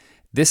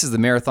This is the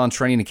Marathon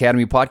Training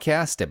Academy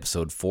podcast,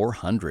 episode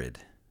 400.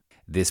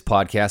 This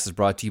podcast is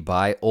brought to you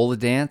by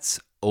Oladance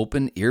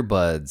Open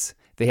Earbuds.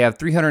 They have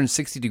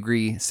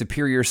 360-degree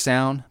superior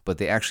sound, but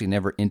they actually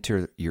never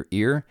enter your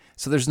ear,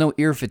 so there's no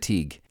ear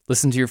fatigue.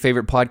 Listen to your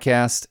favorite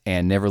podcast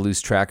and never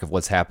lose track of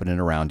what's happening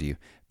around you.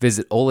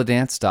 Visit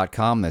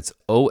Oladance.com, that's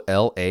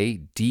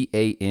O-L-A-D-A-N-C-E,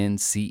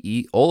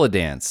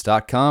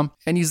 Oladance.com,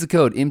 and use the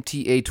code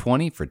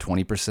MTA20 for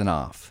 20%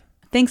 off.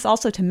 Thanks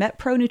also to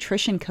MetPro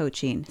Nutrition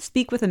Coaching.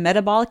 Speak with a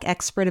metabolic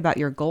expert about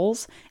your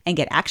goals and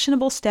get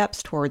actionable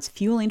steps towards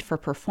fueling for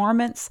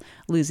performance,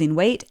 losing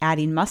weight,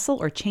 adding muscle,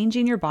 or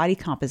changing your body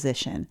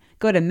composition.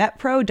 Go to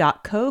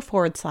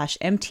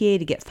metpro.co/MTA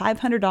to get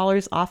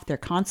 $500 off their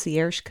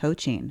concierge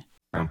coaching.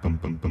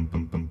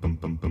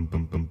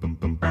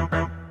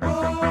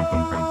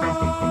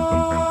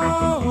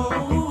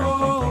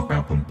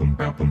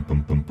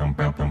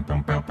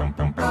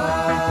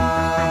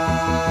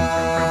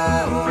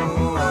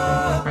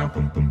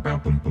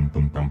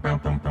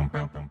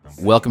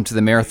 Welcome to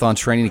the Marathon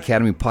Training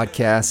Academy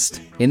podcast.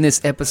 In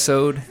this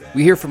episode,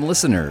 we hear from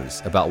listeners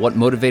about what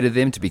motivated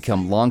them to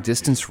become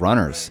long-distance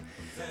runners.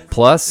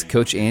 Plus,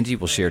 Coach Angie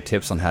will share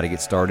tips on how to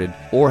get started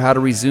or how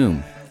to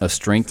resume a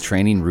strength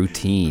training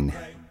routine.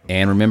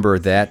 And remember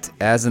that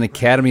as an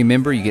Academy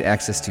member, you get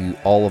access to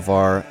all of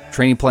our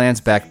training plans,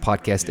 back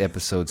podcast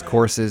episodes,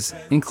 courses,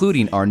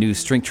 including our new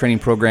strength training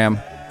program.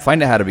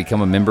 Find out how to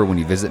become a member when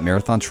you visit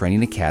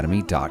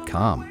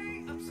marathontrainingacademy.com.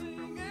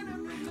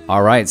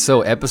 All right,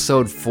 so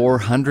episode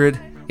 400.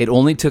 It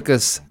only took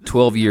us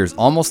 12 years,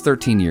 almost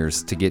 13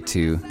 years to get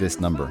to this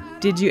number.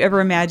 Did you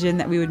ever imagine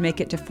that we would make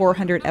it to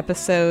 400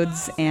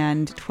 episodes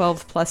and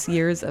 12 plus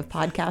years of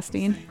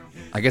podcasting?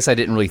 I guess I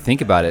didn't really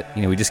think about it.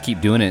 We just keep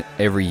doing it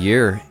every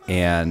year,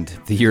 and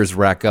the years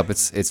rack up.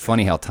 It's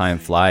funny how time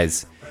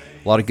flies.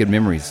 A lot of good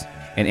memories.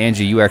 And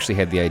Angie, you actually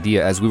had the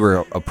idea, as we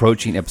were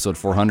approaching episode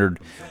 400,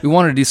 we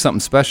wanted to do something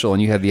special,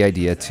 and you had the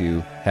idea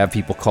to have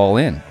people call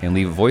in and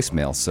leave a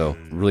voicemail. So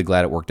I'm really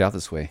glad it worked out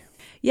this way.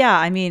 Yeah,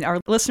 I mean, our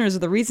listeners are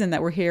the reason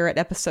that we're here at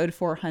episode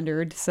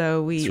 400,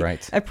 so we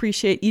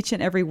appreciate each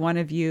and every one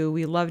of you.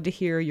 We love to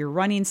hear your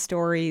running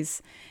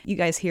stories. You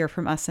guys hear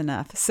from us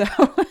enough, so...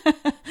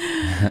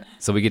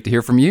 So we get to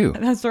hear from you.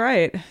 That's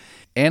right.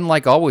 And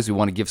like always, we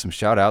want to give some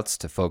shout outs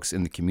to folks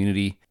in the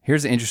community.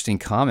 Here's an interesting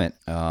comment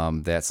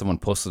that someone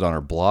posted on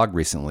our blog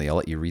recently. I'll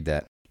let you read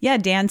that. Yeah,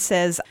 Dan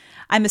says,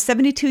 I'm a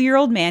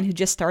 72-year-old man who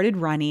just started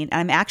running, and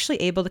I'm actually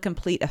able to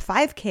complete a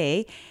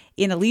 5K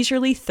in a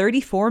leisurely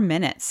 34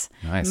 minutes.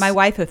 Nice. My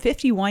wife of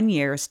 51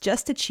 years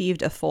just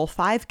achieved a full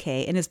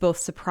 5K and is both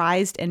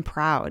surprised and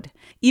proud.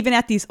 Even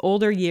at these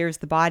older years,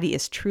 the body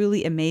is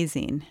truly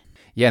amazing.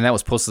 Yeah, and that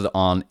was posted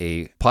on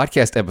a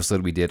podcast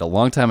episode we did a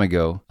long time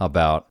ago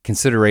about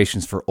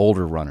considerations for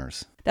older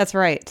runners. That's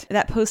right.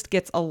 That post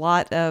gets a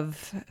lot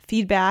of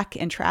feedback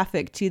and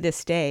traffic to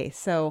this day.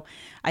 So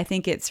I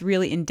think it's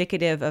really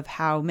indicative of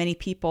how many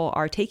people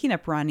are taking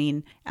up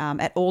running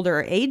at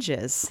older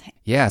ages.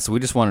 Yeah, so we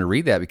just wanted to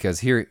read that because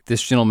here,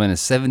 this gentleman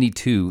is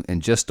 72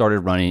 and just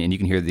started running, and you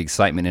can hear the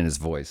excitement in his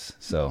voice.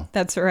 So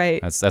that's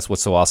right. That's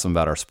what's so awesome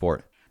about our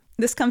sport.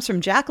 This comes from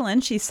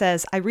Jacqueline. She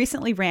says, I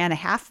recently ran a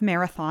half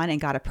marathon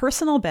and got a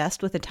personal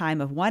best with a time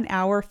of 1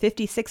 hour,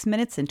 56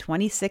 minutes, and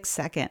 26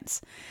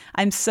 seconds.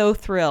 I'm so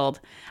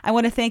thrilled. I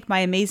want to thank my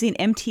amazing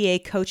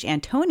MTA coach,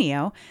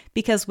 Antonio,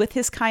 because with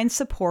his kind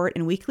support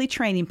and weekly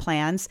training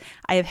plans,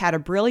 I have had a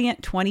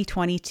brilliant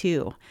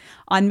 2022.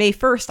 On May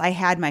 1st, I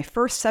had my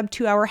first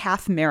sub-2-hour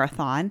half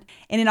marathon,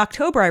 and in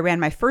October, I ran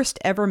my first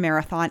ever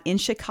marathon in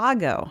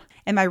Chicago.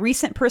 And my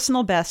recent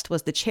personal best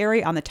was the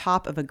cherry on the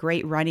top of a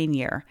great running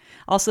year.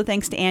 Also,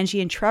 thanks to Angie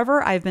and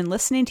Trevor, I've been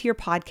listening to your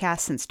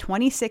podcast since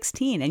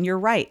 2016, and you're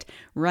right,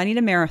 running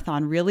a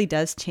marathon really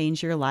does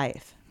change your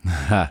life.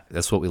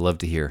 That's what we love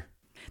to hear.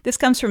 This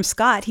comes from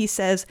Scott. He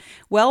says,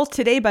 well,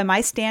 today by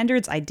my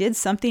standards, I did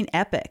something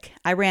epic.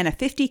 I ran a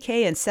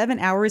 50K in 7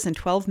 hours and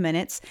 12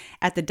 minutes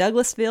at the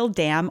Douglasville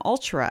Dam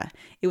Ultra.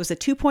 It was a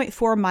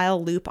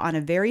 2.4-mile loop on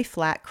a very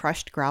flat,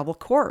 crushed gravel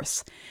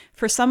course.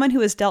 For someone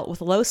who has dealt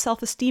with low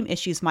self-esteem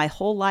issues my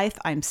whole life,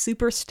 I'm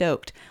super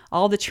stoked.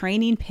 All the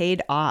training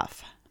paid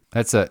off.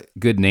 That's a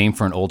good name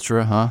for an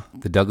ultra, huh?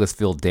 The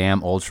Douglasville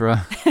Dam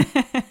Ultra.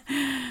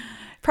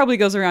 Probably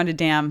goes around a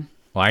dam.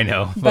 Well, I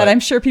know. But I'm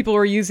sure people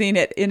were using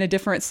it in a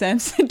different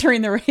sense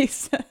during the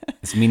race.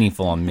 It's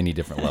meaningful on many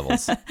different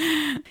levels.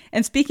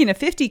 And speaking of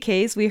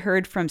 50Ks, we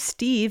heard from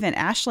Steve in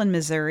Ashland,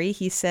 Missouri.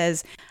 He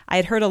says, I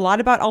had heard a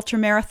lot about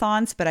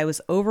ultramarathons, but I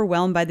was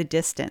overwhelmed by the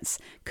distance.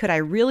 Could I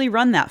really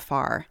run that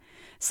far?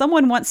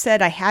 Someone once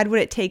said I had what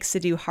it takes to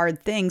do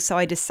hard things, so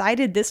I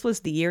decided this was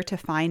the year to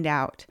find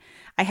out.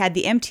 I had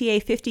the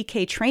MTA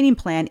 50K training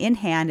plan in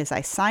hand as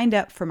I signed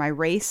up for my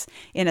race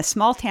in a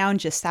small town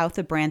just south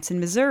of Branson,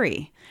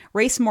 Missouri.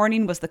 Race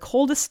morning was the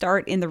coldest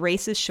start in the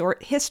race's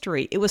short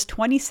history. It was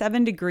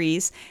 27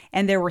 degrees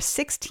and there were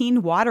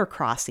 16 water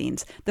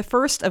crossings, the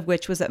first of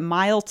which was at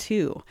mile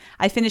 2.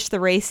 I finished the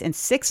race in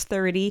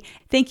 6:30.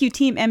 Thank you,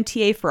 Team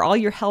MTA, for all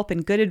your help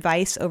and good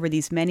advice over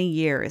these many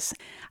years.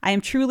 I am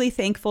truly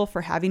thankful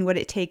for having what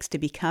it takes to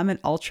become an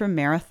ultra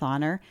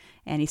marathoner.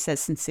 And he says,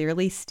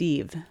 sincerely,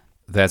 Steve.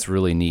 That's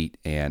really neat,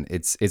 and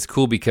it's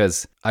cool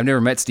because I've never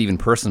met Steve in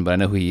person, but I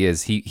know who he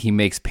is. He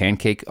makes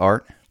pancake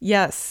art.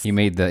 Yes. He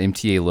made the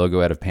MTA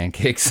logo out of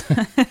pancakes.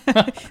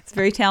 It's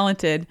very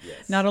talented,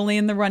 yes. Not only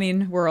in the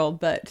running world,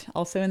 but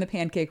also in the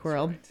pancake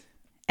world. Right.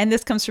 And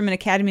this comes from an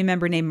Academy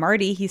member named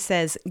Marty. He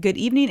says, good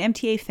evening,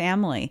 MTA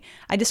family.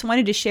 I just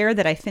wanted to share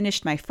that I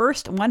finished my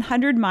first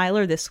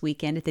 100-miler this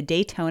weekend at the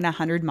Daytona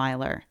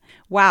 100-miler.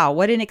 Wow,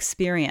 what an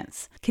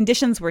experience.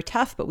 Conditions were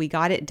tough, but we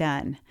got it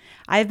done.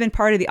 I have been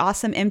part of the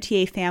awesome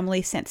MTA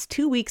family since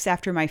 2 weeks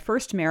after my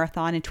first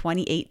marathon in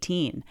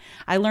 2018.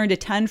 I learned a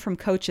ton from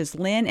coaches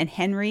Lynn and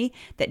Henry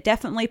that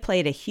definitely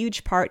played a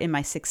huge part in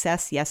my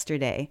success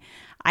yesterday.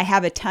 I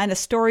have a ton of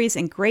stories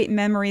and great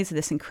memories of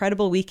this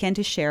incredible weekend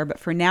to share, but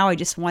for now, I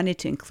just wanted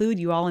to include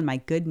you all in my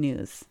good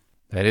news.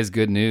 That is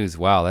good news.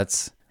 Wow,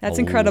 that's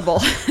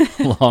incredible.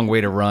 Long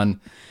way to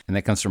run. And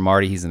that comes from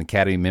Marty. He's an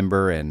Academy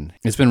member, and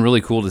it's been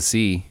really cool to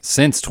see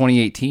since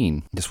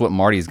 2018 just what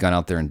Marty has gone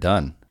out there and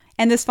done.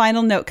 And this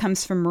final note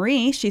comes from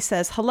Marie. She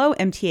says, hello,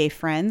 MTA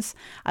friends.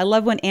 I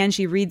love when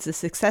Angie reads the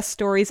success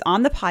stories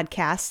on the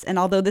podcast, and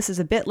although this is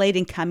a bit late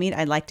in coming,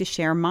 I'd like to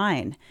share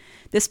mine.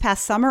 This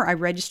past summer, I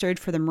registered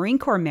for the Marine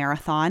Corps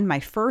Marathon, my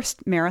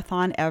first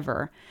marathon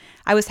ever.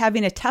 I was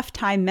having a tough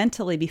time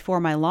mentally before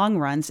my long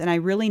runs, and I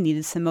really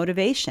needed some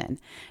motivation.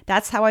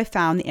 That's how I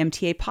found the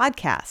MTA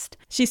podcast.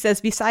 She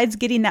says, besides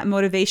getting that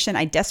motivation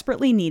I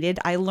desperately needed,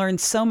 I learned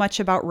so much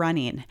about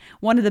running.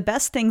 One of the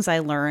best things I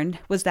learned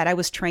was that I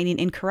was training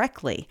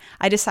incorrectly.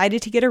 I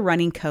decided to get a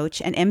running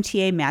coach, and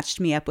MTA matched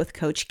me up with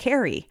Coach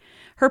Carrie.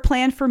 Her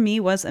plan for me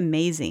was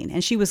amazing,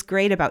 and she was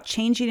great about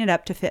changing it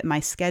up to fit my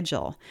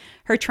schedule.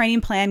 Her training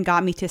plan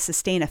got me to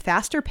sustain a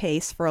faster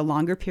pace for a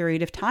longer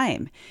period of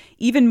time.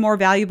 Even more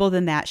valuable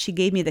than that, she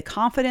gave me the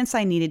confidence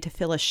I needed to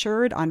feel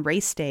assured on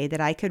race day that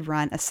I could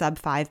run a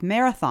sub-5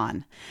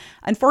 marathon.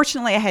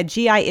 Unfortunately, I had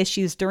GI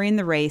issues during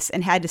the race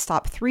and had to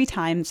stop 3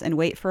 times and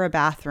wait for a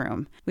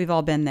bathroom. We've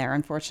all been there,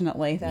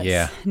 unfortunately.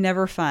 That's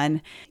never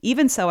fun.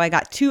 Even so, I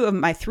got 2 of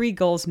my 3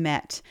 goals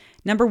met.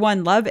 Number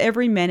 1, love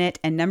every minute,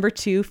 and number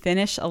 2,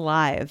 finish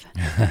alive.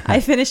 I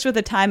finished with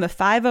a time of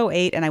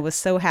 5:08, and I was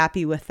so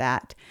happy with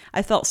that.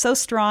 I felt so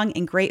strong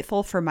and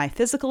grateful for my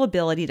physical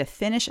ability to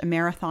finish a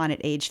marathon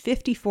at age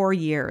 54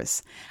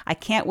 years. I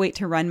can't wait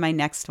to run my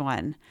next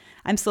one.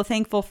 I'm so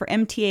thankful for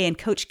MTA and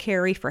Coach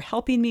Carrie for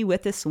helping me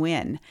with this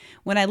win.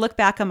 When I look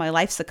back on my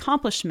life's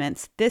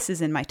accomplishments, this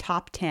is in my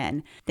top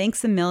 10.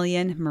 Thanks a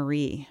million,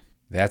 Marie.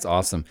 That's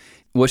awesome.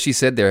 What she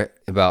said there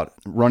about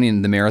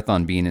running the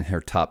marathon being in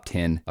her top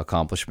 10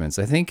 accomplishments,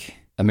 I think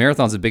a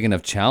marathon's a big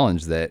enough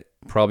challenge that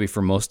probably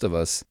for most of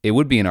us, it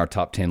would be in our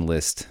top 10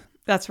 list.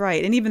 That's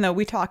right. And even though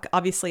we talk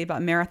obviously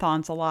about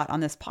marathons a lot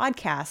on this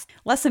podcast,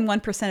 less than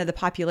 1% of the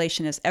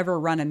population has ever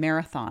run a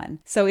marathon.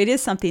 So it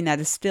is something that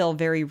is still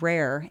very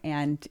rare,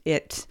 and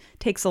it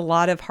takes a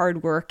lot of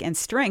hard work and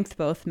strength,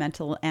 both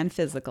mental and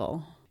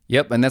physical.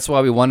 Yep. And that's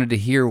why we wanted to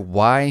hear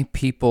why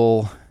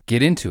people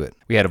get into it.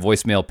 We had a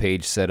voicemail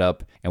page set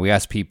up, and we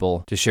asked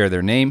people to share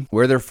their name,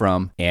 where they're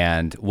from,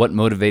 and what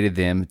motivated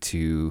them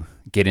to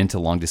get into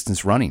long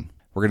distance running.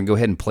 We're going to go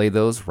ahead and play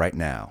those right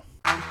now.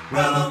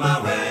 Well on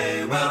my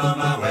way, well on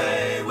my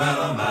way,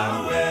 well on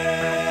my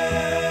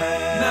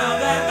way. Now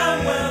that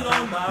I'm well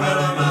on my way, well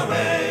on my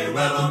way,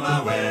 well on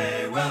my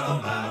way, well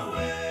on my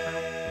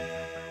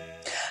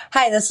way.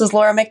 Hi, this is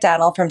Laura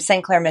McDonald from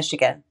St. Clair,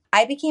 Michigan.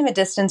 I became a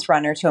distance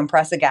runner to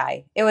impress a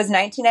guy. It was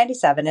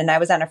 1997 and I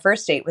was on a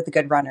first date with a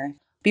good runner.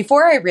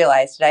 Before I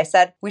realized it, I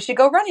said, we should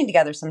go running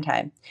together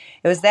sometime.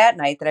 It was that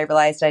night that I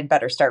realized I'd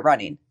better start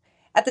running.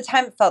 At the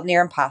time, it felt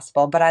near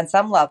impossible, but on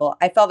some level,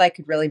 I felt I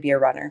could really be a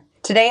runner.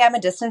 Today, I'm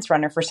a distance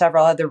runner for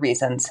several other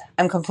reasons.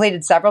 I've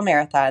completed several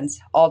marathons,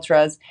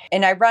 ultras,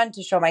 and I run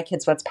to show my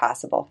kids what's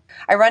possible.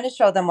 I run to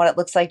show them what it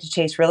looks like to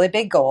chase really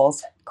big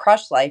goals,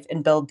 crush life,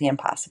 and build the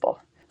impossible.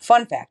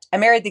 Fun fact, I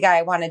married the guy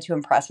I wanted to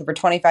impress over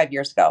 25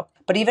 years ago,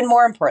 but even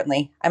more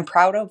importantly, I'm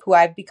proud of who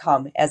I've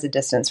become as a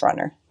distance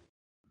runner.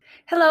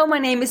 Hello, my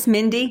name is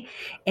Mindy,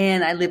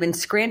 and I live in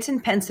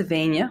Scranton,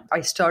 Pennsylvania. I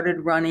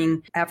started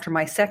running after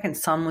my second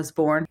son was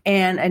born,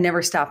 and I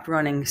never stopped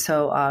running.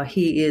 So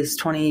he is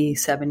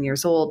 27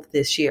 years old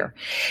this year.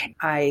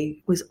 I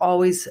was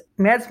always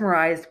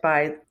mesmerized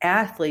by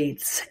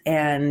athletes,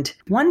 and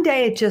one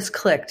day it just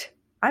clicked.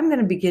 I'm going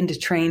to begin to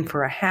train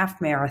for a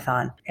half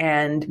marathon,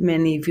 and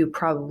many of you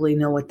probably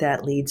know what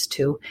that leads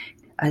to.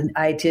 And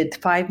I did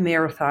 5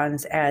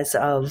 marathons as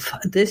of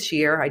this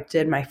year. I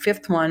did my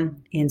 5th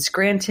one in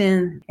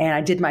Scranton, and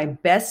I did my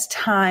best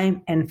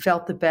time and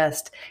felt the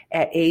best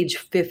at age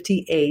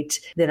 58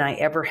 than I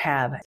ever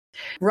have.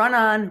 Run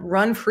on,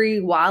 run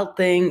free, wild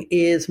thing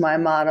is my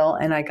motto.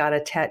 And I got a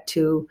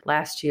tattoo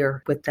last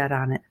year with that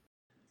on it.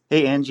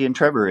 Hey, Angie and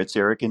Trevor, it's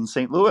Eric in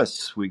St.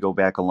 Louis. We go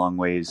back a long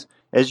ways.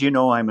 As you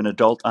know, I'm an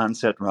adult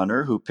onset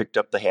runner who picked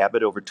up the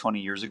habit over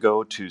 20 years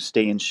ago to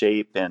stay in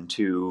shape and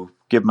to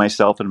give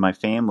myself and my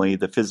family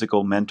the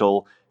physical,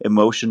 mental,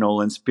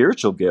 emotional, and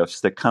spiritual gifts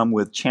that come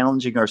with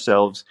challenging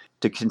ourselves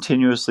to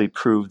continuously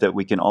prove that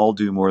we can all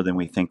do more than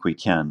we think we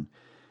can.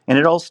 And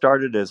it all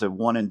started as a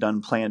one and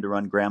done plan to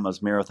run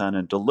Grandma's Marathon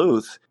in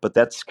Duluth, but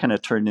that's kind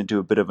of turned into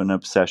a bit of an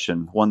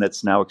obsession, one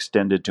that's now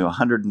extended to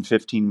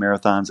 115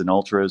 marathons and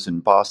ultras in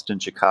Boston,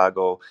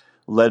 Chicago,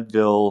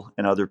 Leadville,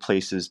 and other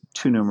places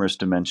too numerous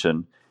to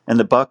mention. And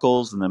the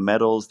buckles and the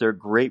medals, they're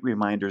great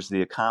reminders of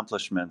the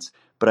accomplishments,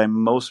 but I'm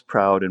most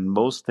proud and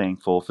most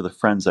thankful for the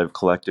friends I've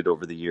collected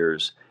over the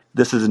years.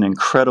 This is an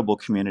incredible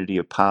community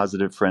of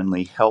positive,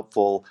 friendly,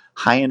 helpful,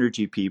 high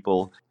energy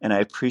people, and I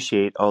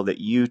appreciate all that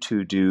you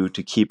two do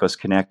to keep us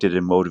connected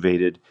and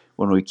motivated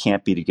when we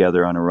can't be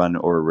together on a run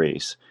or a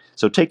race.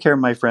 So take care,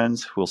 my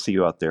friends. We'll see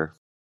you out there.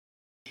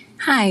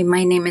 Hi,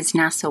 my name is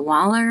Nasa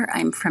Waller.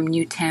 I'm from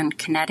Newtown,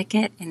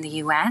 Connecticut in the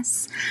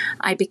U.S.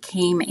 I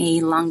became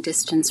a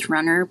long-distance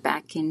runner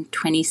back in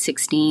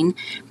 2016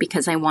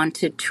 because I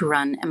wanted to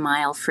run a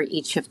mile for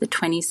each of the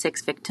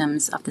 26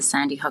 victims of the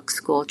Sandy Hook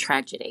school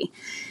tragedy.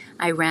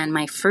 I ran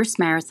my first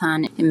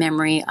marathon in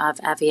memory of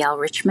Avielle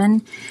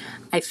Richman.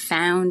 I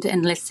found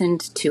and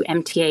listened to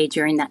MTA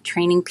during that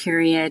training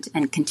period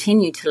and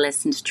continue to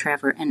listen to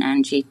Trevor and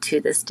Angie to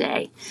this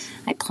day.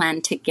 I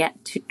plan to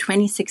get to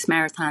 26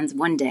 marathons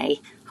one day,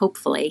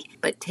 hopefully,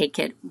 but take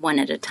it one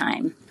at a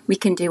time. We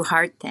can do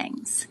hard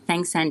things.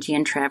 Thanks, Angie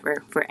and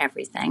Trevor, for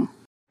everything.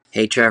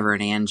 Hey, Trevor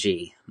and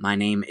Angie. My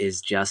name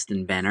is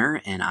Justin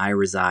Benner, and I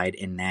reside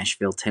in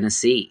Nashville,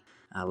 Tennessee.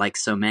 Like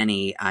so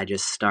many, I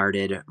just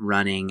started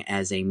running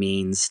as a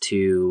means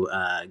to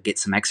get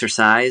some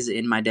exercise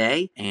in my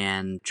day.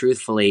 And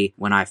truthfully,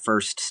 when I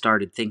first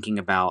started thinking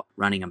about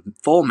running a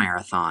full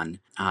marathon,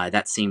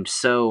 that seemed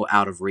so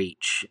out of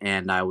reach.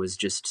 And I was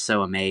just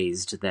so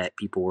amazed that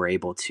people were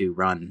able to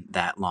run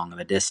that long of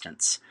a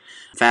distance.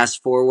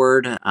 Fast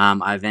forward,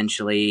 I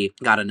eventually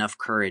got enough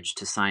courage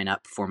to sign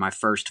up for my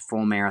first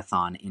full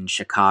marathon in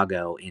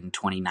Chicago in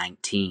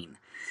 2019.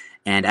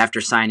 And after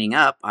signing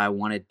up, I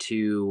wanted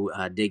to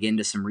dig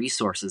into some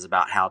resources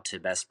about how to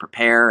best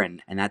prepare,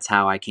 and that's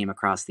how I came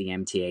across the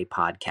MTA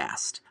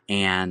podcast.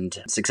 And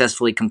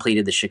successfully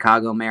completed the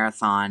Chicago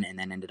Marathon and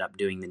then ended up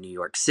doing the New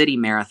York City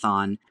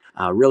Marathon.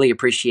 Really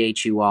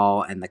appreciate you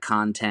all and the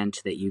content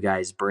that you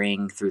guys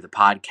bring through the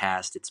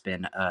podcast. It's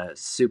been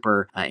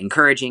super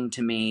encouraging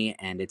to me,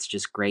 and it's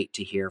just great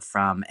to hear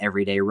from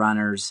everyday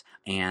runners.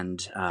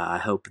 And I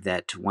hope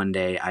that one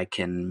day I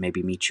can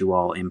maybe meet you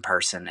all in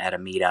person at a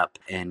meetup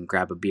and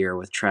grab a beer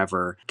with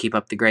Trevor. Keep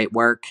up the great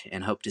work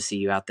and hope to see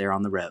you out there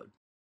on the road.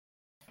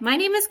 My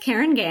name is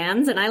Karen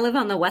Gans, and I live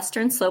on the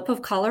western slope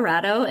of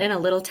Colorado in a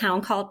little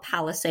town called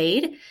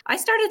Palisade. I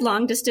started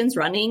long distance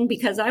running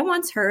because I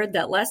once heard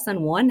that less than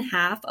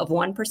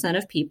 0.5%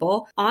 of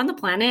people on the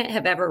planet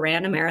have ever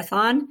ran a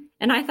marathon.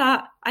 And I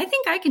thought, I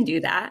think I can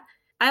do that.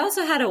 I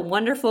also had a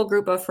wonderful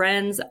group of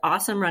friends,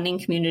 awesome running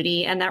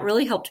community, and that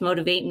really helped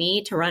motivate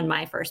me to run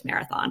my first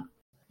marathon.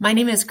 My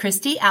name is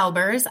Christy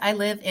Albers. I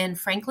live in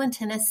Franklin,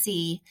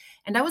 Tennessee,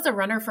 and I was a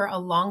runner for a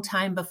long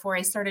time before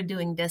I started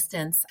doing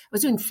distance. I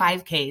was doing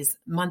 5Ks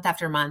month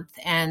after month,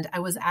 and I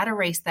was at a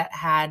race that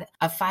had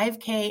a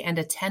 5K and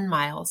a 10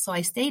 mile. So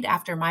I stayed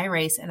after my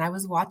race, and I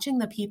was watching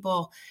the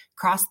people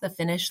cross the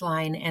finish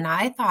line, and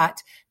I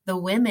thought the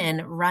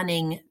women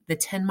running the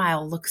 10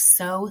 mile looked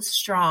so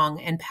strong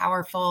and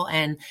powerful.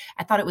 And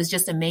I thought it was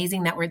just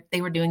amazing that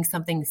they were doing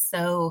something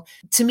so,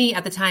 to me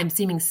at the time,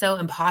 seeming so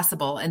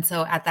impossible. And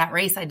so at that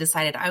race, I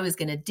decided I was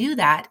going to do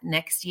that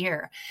next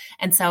year.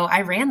 And so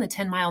I ran the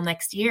 10 mile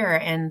next year.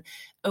 And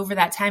over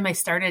that time, I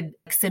started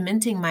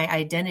cementing my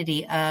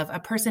identity of a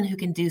person who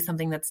can do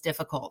something that's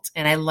difficult.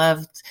 And I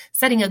loved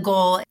setting a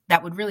goal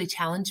that would really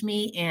challenge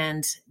me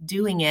and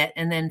doing it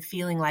and then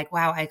feeling like,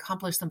 wow, I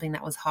accomplished something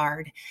that was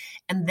hard.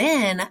 And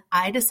then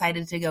I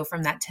decided to go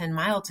from that 10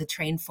 mile to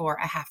train for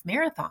a half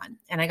marathon.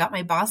 And I got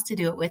my boss to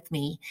do it with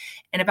me.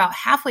 And about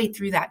halfway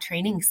through that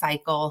training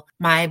cycle,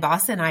 my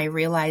boss and I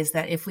realized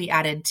that if we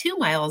added 2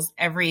 miles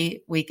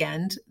every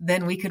weekend,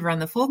 then we could run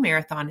the full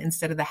marathon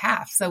instead of the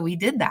half. So we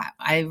did that.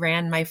 I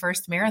ran my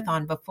first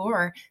marathon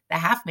before the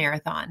half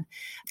marathon.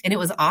 And it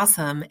was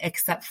awesome,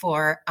 except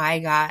for I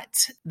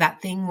got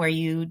that thing where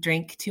you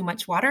drink too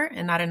much water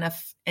and not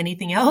enough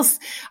anything else.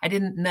 I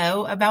didn't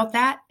know about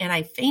that. And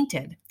I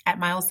fainted at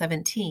mile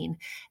 17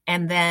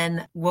 and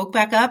then woke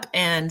back up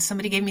and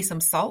somebody gave me some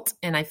salt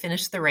and I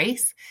finished the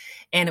race.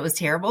 and it was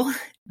terrible.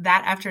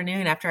 That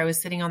afternoon, after I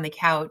was sitting on the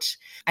couch,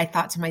 I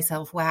thought to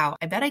myself, wow,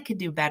 I bet I could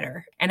do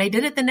better. And I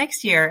did it the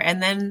next year.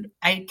 And then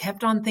I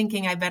kept on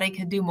thinking, I bet I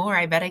could do more.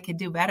 I bet I could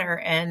do better.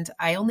 And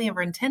I only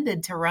ever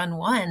intended to run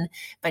one,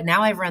 but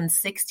now I've run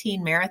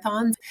 16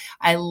 marathons.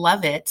 I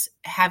love it,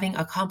 having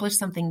accomplished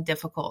something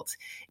difficult.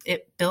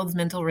 It builds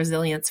mental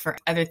resilience for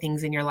other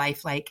things in your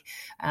life, like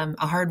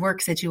a hard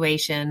work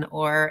situation,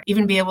 or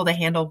even be able to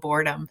handle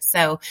boredom.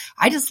 So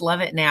I just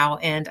love it now.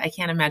 And I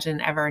can't imagine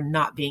ever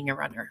not being a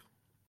runner.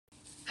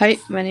 Hi,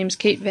 my name's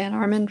Kate Van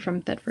Arman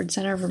from Thetford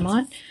Center,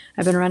 Vermont.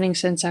 I've been running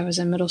since I was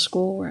in middle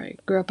school, where I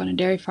grew up on a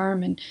dairy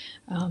farm, and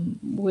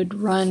would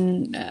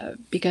run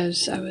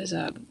because I was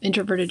an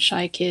introverted,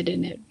 shy kid,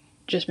 and it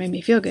just made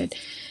me feel good.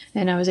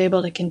 And I was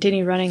able to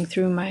continue running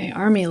through my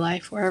Army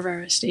life. Wherever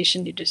I was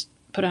stationed, you just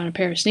put on a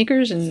pair of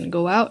sneakers and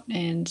go out.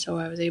 And so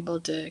I was able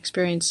to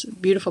experience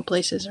beautiful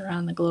places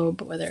around the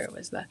globe, whether it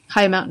was the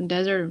high mountain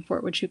desert in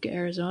Fort Huachuca,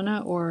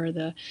 Arizona, or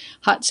the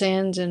hot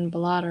sands in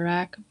Balad,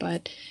 Iraq.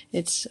 But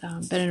it's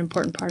been an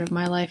important part of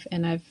my life,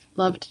 and I've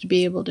loved to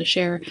be able to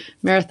share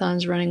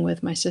marathons running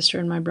with my sister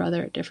and my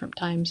brother at different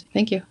times.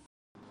 Thank you.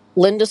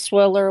 Linda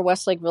Swiller,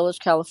 Westlake Village,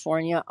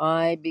 California.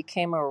 I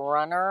became a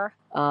runner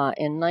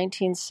in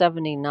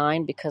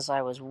 1979 because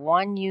I was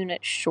 1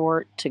 unit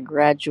short to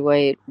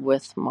graduate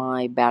with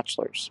my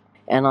bachelor's.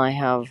 And I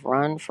have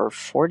run for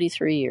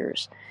 43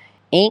 years.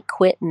 Ain't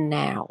quitting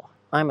now.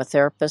 I'm a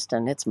therapist,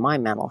 and it's my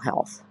mental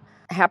health.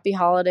 Happy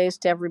holidays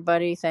to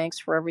everybody. Thanks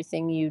for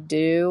everything you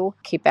do.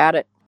 Keep at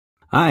it.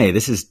 Hi,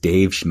 this is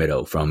Dave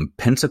Schmittou from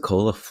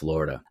Pensacola,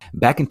 Florida.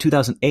 Back in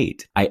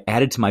 2008, I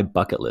added to my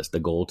bucket list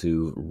the goal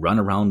to run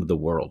around the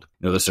world.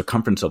 You know, the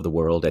circumference of the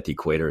world at the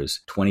equator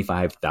is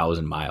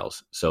 25,000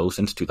 miles. So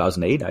since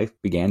 2008, I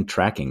began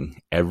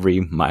tracking every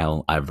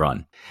mile I've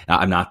run. Now,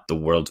 I'm not the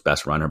world's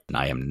best runner, and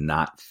I am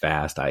not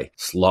fast. I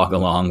slog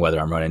along whether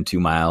I'm running 2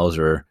 miles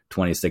or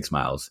 26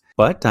 miles.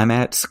 But I'm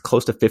at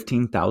close to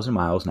 15,000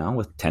 miles now,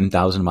 with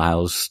 10,000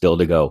 miles still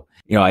to go.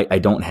 You know, I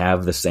don't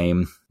have the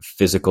same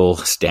physical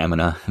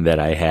stamina that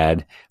I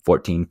had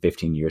 14,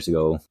 15 years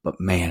ago,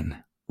 but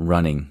man,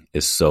 running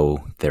is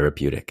so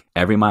therapeutic.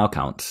 Every mile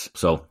counts.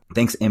 So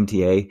thanks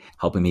MTA,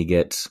 helping me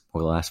get,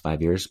 over the last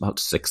 5 years, about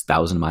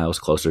 6,000 miles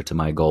closer to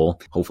my goal.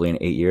 Hopefully in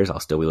 8 years, I'll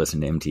still be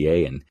listening to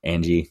MTA, and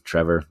Angie,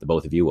 Trevor, the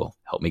both of you will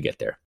help me get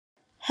there.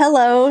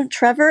 Hello,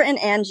 Trevor and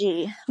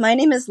Angie. My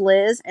name is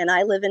Liz, and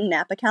I live in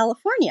Napa,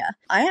 California.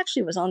 I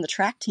actually was on the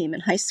track team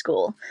in high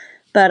school,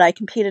 but I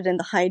competed in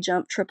the high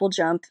jump, triple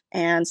jump,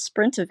 and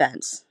sprint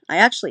events. I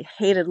actually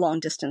hated long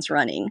distance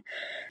running,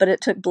 but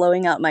it took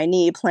blowing out my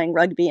knee playing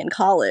rugby in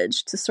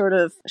college to sort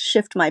of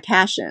shift my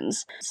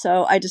passions.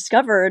 So I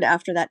discovered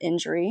after that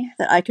injury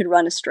that I could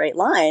run a straight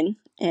line,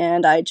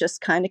 and I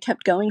just kind of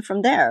kept going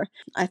from there.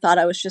 I thought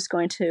I was just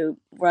going to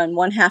run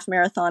 1 half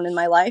marathon in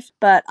my life,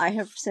 but I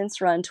have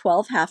since run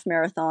 12 half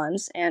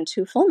marathons and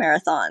 2 full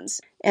marathons.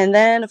 And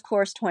then, of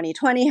course,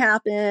 2020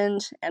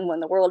 happened, and when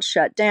the world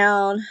shut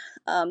down,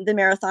 the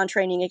Marathon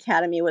Training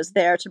Academy was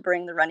there to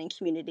bring the running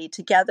community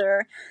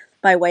together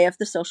by way of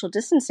the social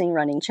distancing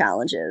running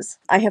challenges.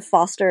 I have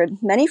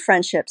fostered many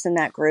friendships in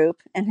that group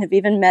and have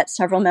even met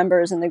several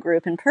members in the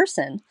group in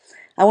person.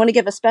 I want to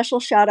give a special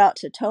shout out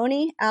to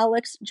Tony,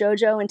 Alex,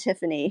 Jojo, and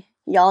Tiffany.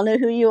 Y'all know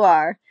who you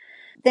are.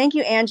 Thank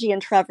you, Angie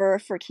and Trevor,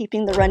 for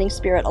keeping the running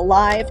spirit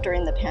alive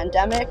during the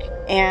pandemic,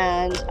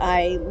 and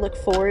I look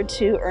forward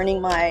to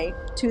earning my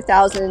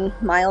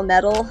 2,000-mile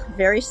medal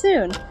very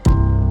soon.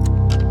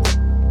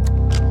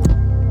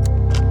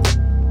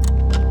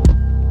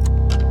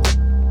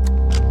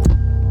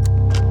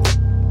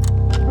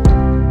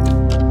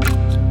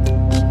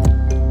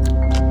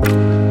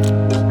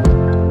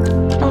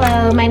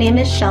 My name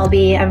is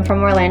Shelby. I'm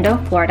from Orlando,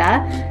 Florida,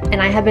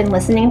 and I have been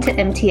listening to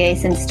MTA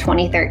since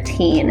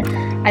 2013.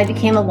 I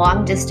became a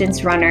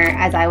long-distance runner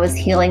as I was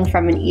healing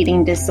from an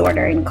eating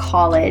disorder in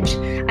college.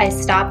 I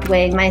stopped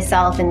weighing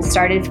myself and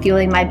started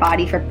fueling my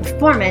body for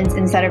performance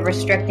instead of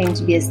restricting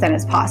to be as thin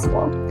as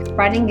possible.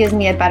 Running gives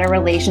me a better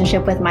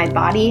relationship with my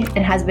body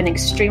and has been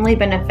extremely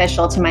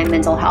beneficial to my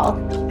mental health.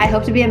 I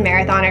hope to be a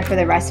marathoner for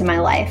the rest of my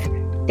life.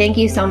 Thank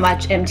you so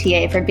much,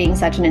 MTA, for being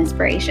such an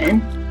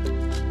inspiration.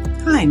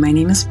 Hi, my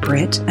name is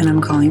Britt, and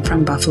I'm calling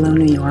from Buffalo,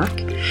 New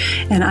York.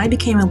 And I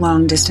became a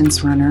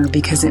long-distance runner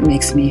because it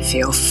makes me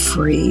feel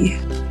free.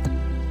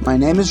 My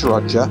name is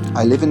Roger.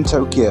 I live in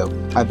Tokyo.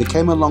 I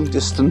became a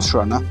long-distance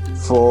runner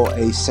for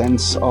a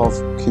sense of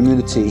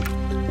community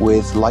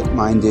with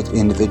like-minded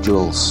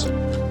individuals.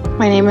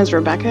 My name is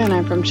Rebecca, and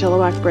I'm from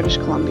Chilliwack, British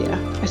Columbia.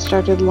 I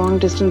started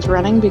long-distance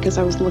running because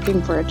I was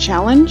looking for a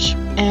challenge,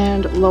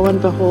 and lo and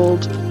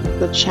behold,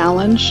 the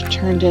challenge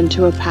turned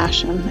into a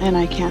passion, and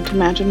I can't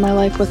imagine my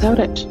life without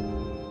it.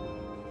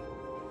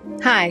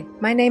 Hi,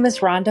 my name is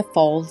Rhonda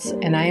Folds,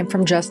 and I am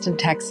from Justin,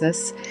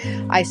 Texas.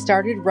 I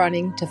started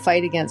running to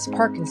fight against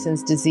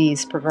Parkinson's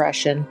disease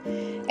progression,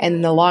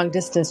 and the long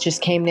distance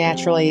just came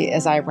naturally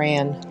as I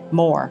ran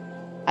more.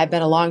 I've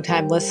been a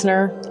longtime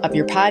listener of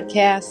your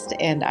podcast,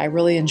 and I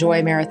really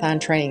enjoy Marathon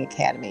Training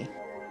Academy.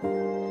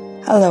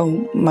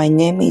 Hello, my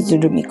name is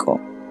Rumiko.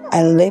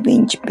 I live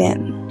in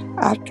Japan.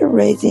 After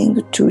raising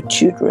 2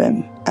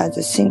 children as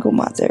a single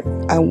mother,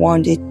 I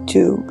wanted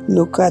to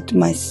look at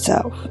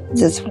myself.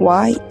 That's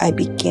why I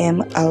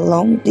became a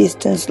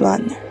long-distance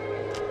runner.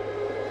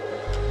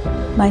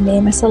 My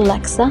name is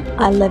Alexa.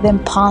 I live in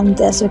Palm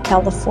Desert,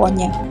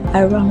 California.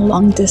 I run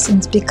long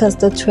distance because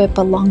the trip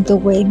along the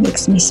way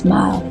makes me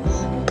smile,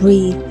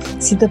 breathe,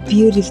 see the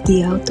beauty of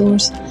the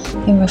outdoors,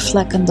 and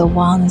reflect on the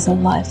wildness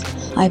of life.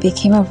 I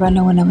became a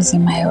runner when I was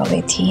in my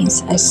early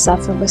teens. I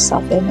suffered with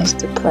self-image,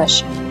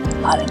 depression, a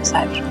lot of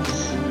anxiety.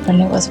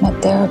 Running was my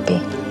therapy.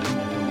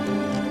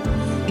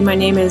 My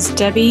name is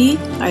Debbie.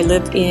 I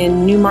live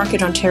in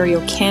Newmarket,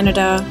 Ontario,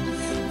 Canada,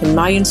 and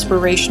my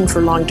inspiration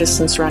for long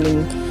distance running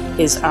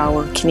is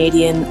our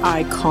Canadian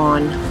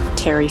icon,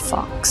 Terry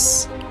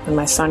Fox. When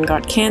my son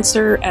got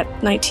cancer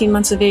at 19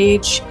 months of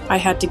age, I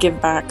had to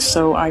give back,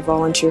 so I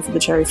volunteered for the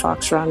Terry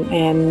Fox Run,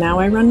 and now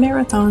I run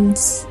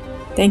marathons.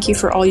 Thank you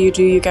for all you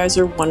do. You guys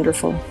are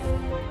wonderful.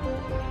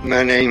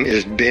 My name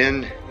is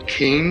Ben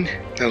Keene.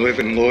 I live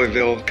in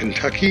Louisville,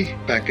 Kentucky.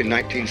 Back in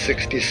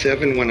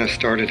 1967, when I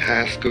started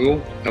high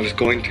school, I was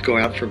going to go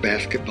out for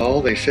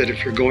basketball. They said,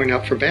 if you're going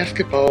out for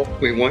basketball,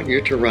 we want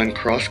you to run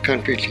cross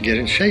country to get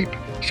in shape.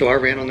 So I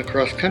ran on the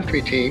cross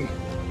country team.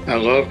 I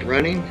loved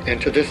running,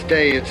 and to this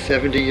day, at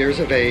 70 years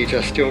of age,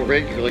 I still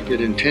regularly get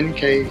in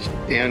 10Ks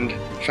and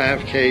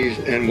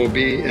 5Ks and will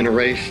be in a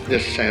race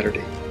this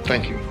Saturday.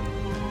 Thank you.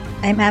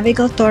 I'm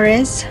Abigail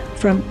Torres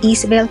from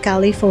Eastvale,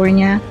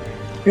 California,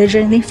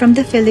 originally from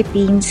the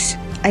Philippines.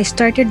 I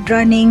started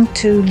running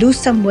to lose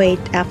some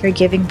weight after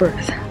giving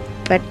birth.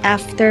 But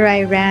after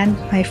I ran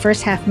my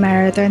first half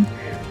marathon,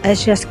 I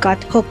just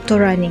got hooked to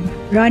running.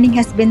 Running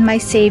has been my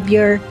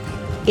savior.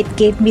 It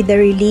gave me the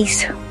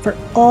release for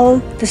all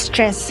the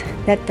stress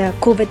that the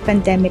COVID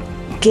pandemic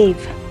gave.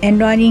 And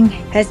running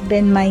has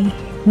been my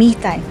me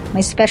time,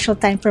 my special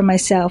time for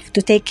myself,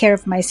 to take care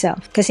of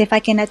myself. Because if I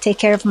cannot take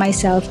care of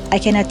myself, I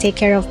cannot take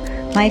care of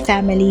my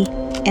family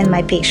and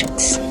my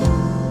patients.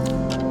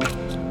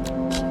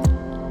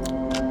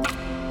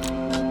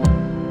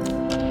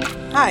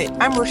 Hi,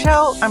 I'm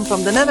Rochelle. I'm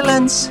from the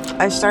Netherlands.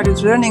 I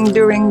started running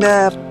during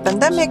the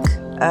pandemic.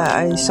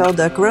 I saw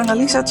the Corona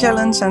Lisa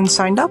Challenge and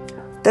signed up.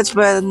 That's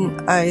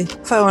when I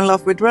fell in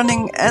love with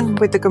running and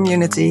with the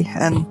community.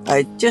 And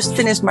I just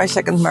finished my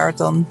second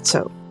marathon.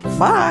 So,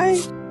 bye!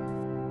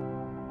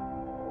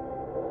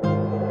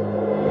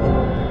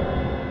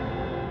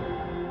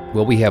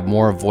 Well, we have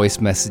more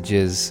voice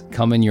messages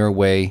coming your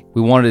way.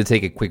 We wanted to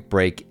take a quick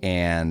break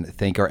and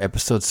thank our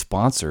episode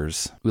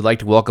sponsors. We'd like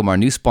to welcome our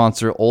new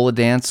sponsor,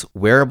 Oladance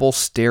Wearable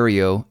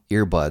Stereo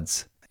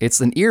Earbuds.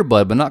 It's an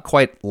earbud, but not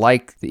quite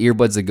like the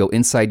earbuds that go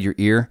inside your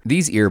ear.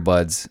 These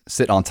earbuds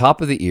sit on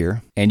top of the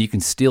ear, and you can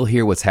still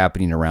hear what's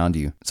happening around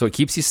you. So it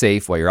keeps you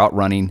safe while you're out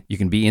running. You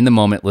can be in the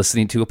moment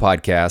listening to a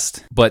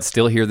podcast, but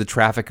still hear the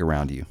traffic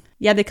around you.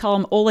 Yeah, they call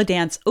them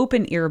Oladance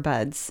open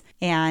earbuds,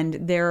 and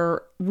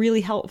they're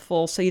really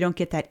helpful so you don't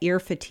get that ear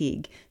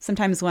fatigue.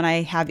 Sometimes when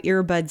I have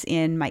earbuds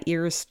in, my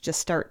ears just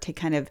start to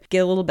kind of get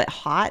a little bit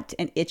hot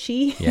and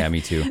itchy. Yeah,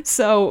 me too.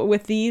 So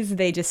with these,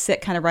 they just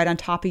sit kind of right on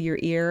top of your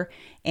ear,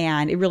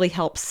 and it really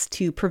helps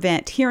to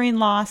prevent hearing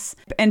loss,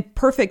 and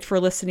perfect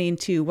for listening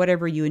to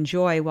whatever you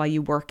enjoy while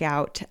you work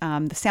out.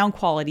 The sound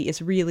quality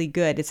is really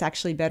good. It's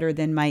actually better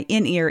than my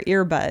in-ear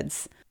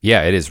earbuds.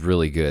 Yeah, it is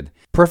really good.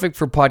 Perfect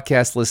for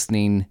podcast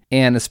listening,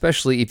 and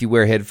especially if you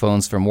wear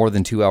headphones for more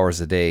than 2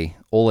 hours a day,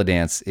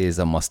 Oladance is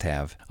a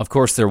must-have. Of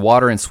course, they're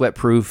water and sweat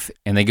proof,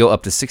 and they go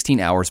up to 16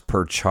 hours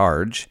per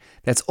charge.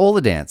 That's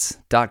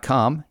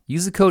Oladance.com.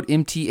 Use the code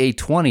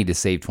MTA20 to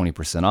save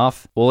 20%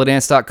 off.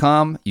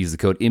 Oladance.com. Use the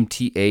code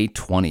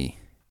MTA20.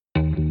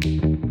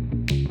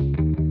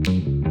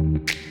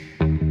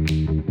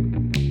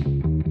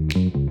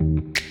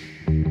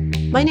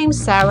 My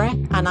name's Sarah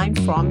and I'm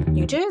from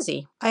New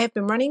Jersey. I have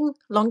been running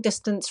long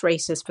distance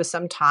races for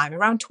some time,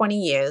 around 20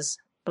 years,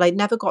 but I'd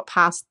never got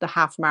past the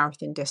half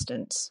marathon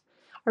distance.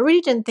 I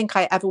really didn't think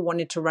I ever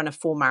wanted to run a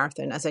full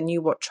marathon as I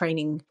knew what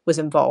training was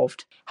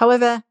involved.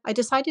 However, I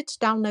decided to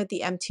download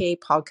the MTA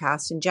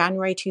podcast in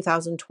January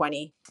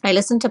 2020. I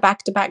listened to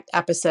back-to-back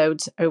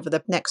episodes over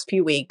the next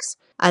few weeks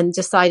and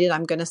decided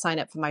I'm going to sign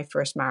up for my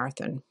first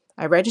marathon.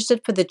 I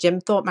registered for the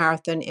Jim Thorpe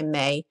Marathon in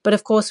May, but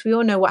of course we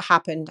all know what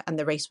happened and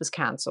the race was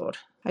cancelled.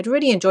 I'd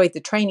really enjoyed the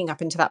training up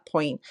until that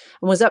point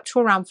and was up to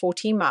around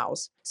 14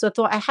 miles, so I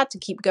thought I had to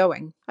keep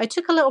going. I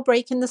took a little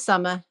break in the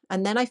summer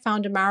and then I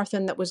found a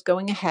marathon that was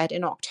going ahead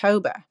in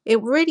October.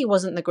 It really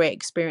wasn't the great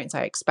experience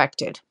I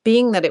expected,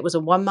 being that it was a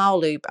 1 mile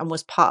loop and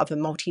was part of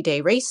a multi-day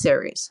race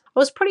series. I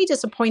was pretty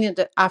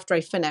disappointed after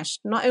I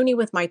finished, not only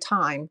with my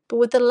time, but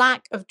with the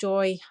lack of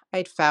joy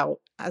I'd felt,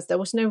 as there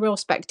was no real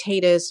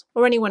spectators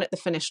or anyone at the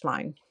finish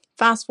line.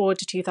 Fast forward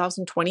to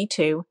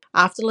 2022,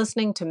 after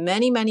listening to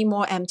many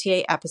more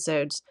MTA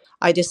episodes,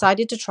 I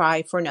decided to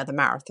try for another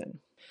marathon.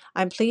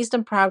 I'm pleased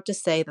and proud to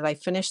say that I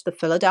finished the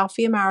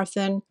Philadelphia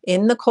Marathon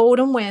in the cold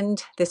and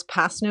wind this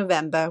past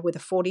November with a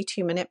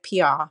 42-minute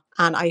PR,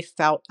 and I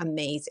felt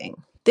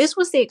amazing. This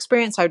was the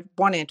experience I'd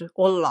wanted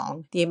all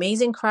along. The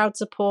amazing crowd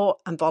support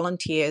and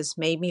volunteers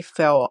made me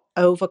feel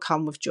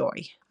overcome with joy.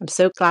 I'm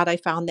so glad I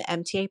found the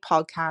MTA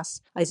podcast,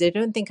 as I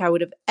don't think I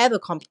would have ever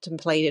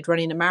contemplated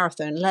running a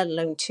marathon, let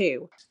alone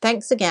 2.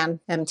 Thanks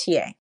again,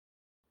 MTA.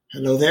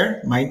 Hello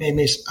there. My name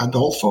is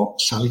Adolfo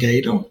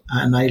Salgueiro,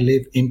 and I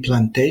live in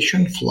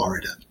Plantation,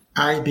 Florida.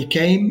 I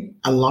became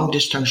a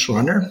long-distance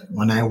runner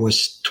when I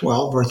was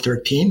 12 or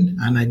 13,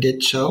 and I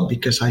did so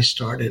because I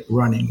started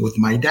running with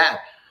my dad.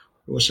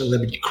 It was a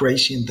little bit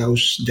crazy in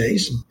those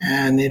days,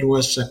 and it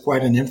was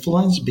quite an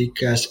influence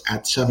because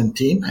at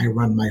 17, I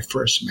ran my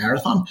first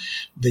marathon.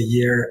 The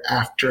year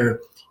after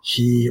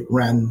he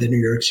ran the New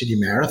York City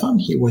Marathon.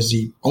 He was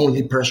the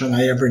only person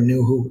I ever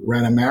knew who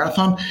ran a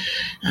marathon.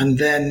 And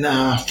then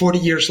 40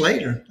 years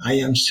later, I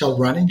am still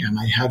running, and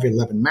I have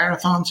 11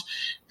 marathons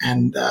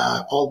and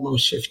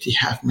almost 50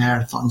 half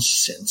marathons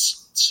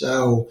since.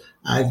 So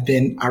I've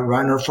been a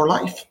runner for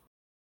life.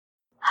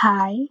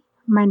 Hi,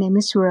 my name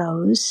is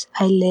Rose.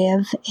 I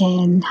live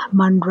in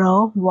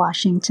Monroe,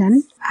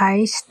 Washington.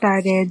 I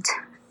started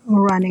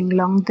running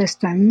long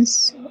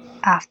distance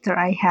after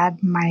I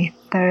had my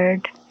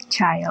third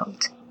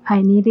child.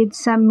 I needed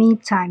some me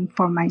time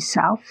for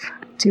myself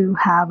to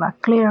have a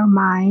clear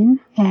mind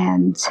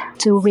and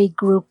to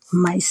regroup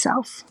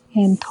myself.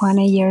 And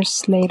 20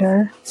 years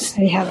later,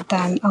 I have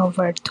done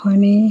over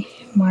 20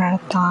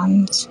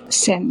 marathons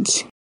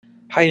since.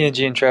 Hi,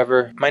 Angie and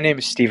Trevor. My name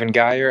is Stephen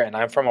Geyer, and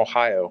I'm from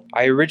Ohio.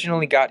 I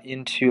originally got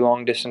into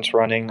long-distance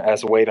running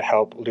as a way to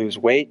help lose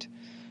weight.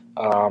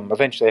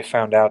 Eventually, I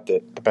found out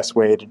that the best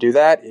way to do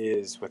that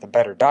is with a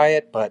better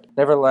diet, but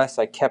nevertheless,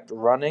 I kept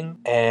running,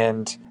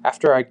 and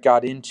after I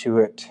got into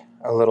it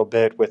a little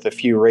bit with a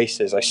few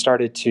races, I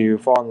started to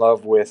fall in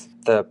love with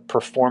the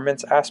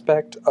performance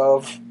aspect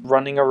of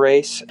running a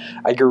race.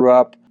 I grew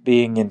up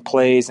being in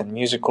plays and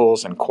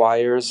musicals and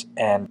choirs,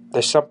 and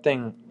there's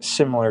something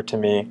similar to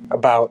me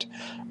about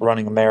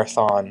running a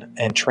marathon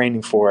and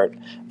training for it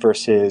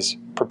versus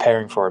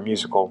preparing for a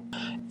musical.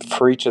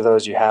 For each of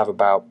those, you have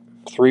about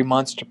 3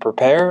 months to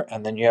prepare,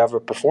 and then you have a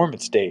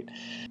performance date.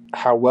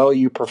 How well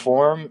you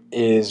perform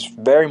is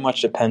very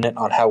much dependent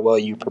on how well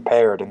you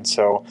prepared, and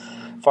so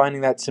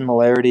finding that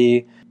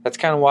similarity, that's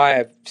kind of why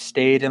I've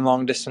stayed in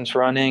long distance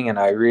running, and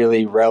I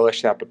really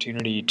relish the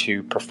opportunity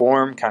to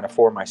perform kind of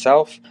for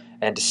myself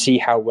and to see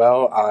how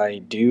well I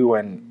do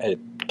when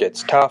it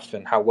gets tough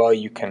and how well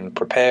you can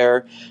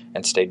prepare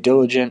and stay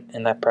diligent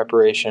in that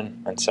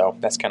preparation. And so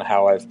that's kind of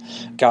how I've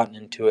gotten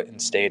into it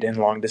and stayed in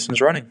long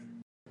distance running.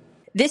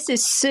 This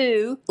is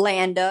Sue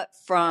Landa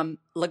from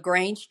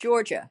LaGrange,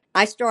 Georgia.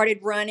 I started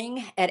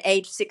running at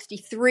age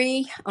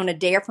 63 on a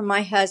dare from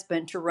my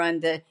husband to run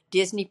the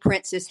Disney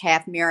Princess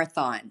Half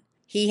Marathon.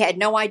 He had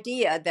no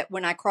idea that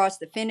when I crossed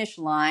the finish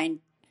line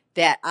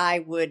that I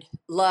would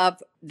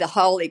love the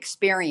whole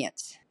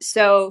experience.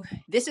 So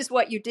this is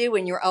what you do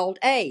in your old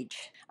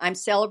age. I'm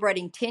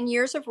celebrating 10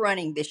 years of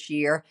running this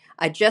year.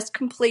 I just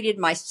completed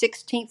my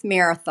 16th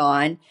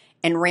marathon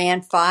and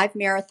ran 5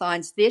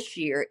 marathons this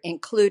year,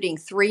 including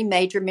 3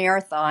 major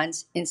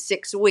marathons in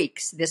 6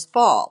 weeks this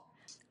fall.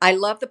 I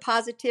love the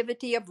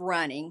positivity of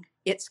running.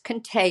 It's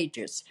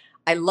contagious.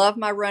 I love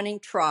my running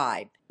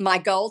tribe. My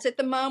goals at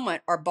the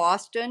moment are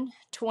Boston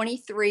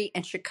 23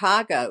 and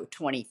Chicago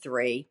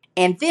 23.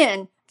 And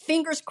then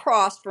fingers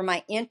crossed for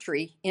my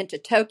entry into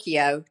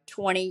Tokyo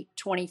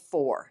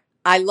 2024.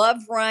 I love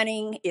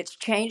running. It's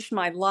changed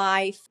my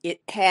life.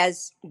 It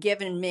has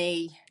given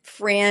me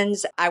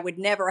friends I would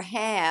never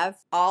have,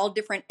 all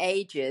different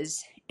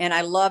ages, and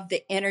I love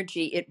the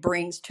energy it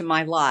brings to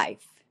my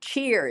life.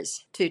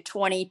 Cheers to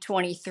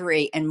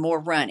 2023 and more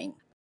running.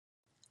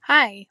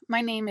 Hi,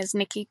 my name is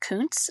Nikki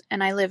Kuntz,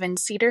 and I live in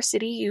Cedar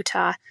City,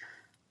 Utah.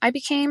 I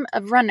became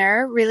a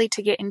runner really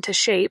to get into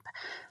shape,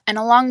 and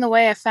along the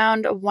way I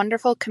found a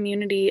wonderful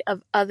community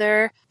of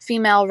other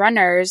female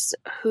runners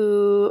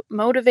who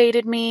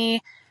motivated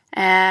me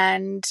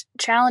and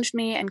challenged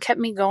me and kept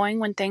me going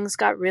when things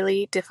got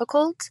really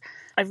difficult.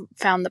 I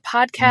found the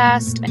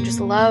podcast and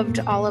just loved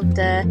all of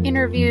the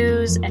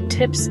interviews and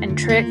tips and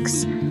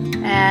tricks,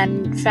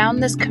 and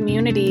found this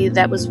community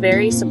that was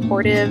very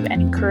supportive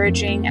and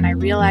encouraging, and I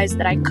realized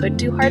that I could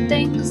do hard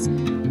things.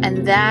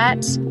 And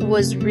that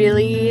was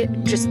really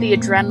just the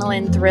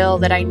adrenaline thrill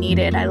that I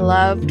needed. I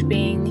loved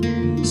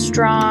being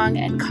strong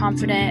and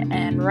confident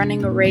and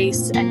running a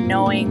race and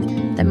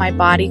knowing that my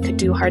body could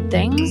do hard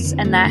things,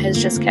 and that has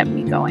just kept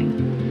me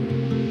going.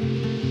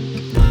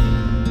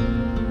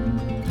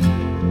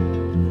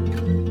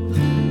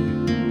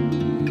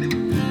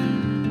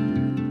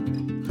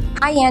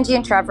 Hi, Angie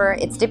and Trevor.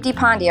 It's Dipti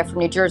Pandya from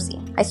New Jersey.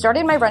 I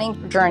started my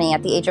running journey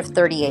at the age of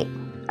 38.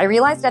 I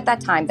realized at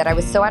that time that I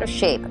was so out of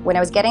shape when I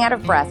was getting out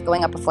of breath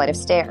going up a flight of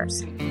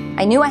stairs.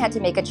 I knew I had to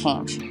make a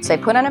change, so I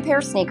put on a pair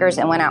of sneakers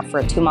and went out for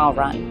a 2-mile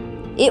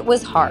run. It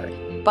was hard,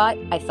 but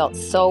I felt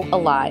so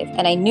alive,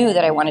 and I knew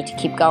that I wanted to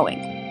keep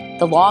going.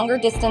 The longer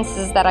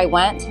distances that I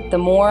went, the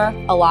more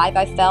alive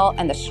I felt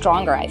and the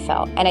stronger I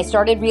felt. And I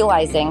started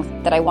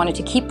realizing that I wanted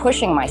to keep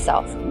pushing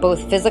myself,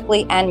 both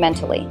physically and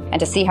mentally, and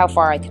to see how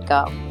far I could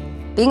go.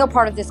 Being a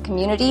part of this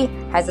community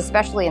has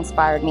especially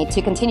inspired me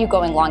to continue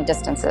going long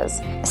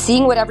distances.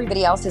 Seeing what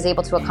everybody else is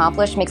able to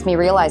accomplish makes me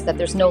realize that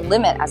there's no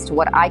limit as to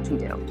what I can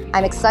do.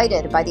 I'm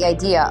excited by the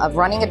idea of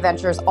running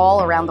adventures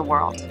all around the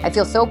world. I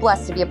feel so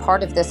blessed to be a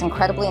part of this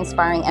incredibly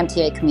inspiring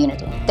MTA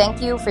community.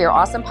 Thank you for your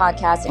awesome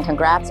podcast and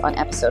congrats on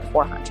episode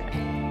 400.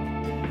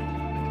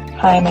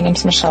 Hi, my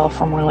name's Michelle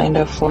from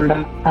Orlando,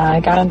 Florida. I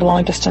got into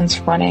long distance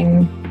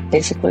running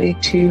basically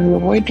to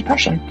avoid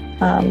depression.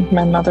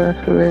 My mother,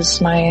 who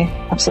is my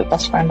absolute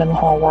best friend in the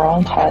whole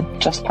world,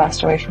 had just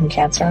passed away from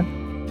cancer,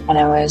 and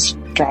I was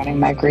drowning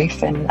my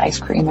grief in ice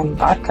cream and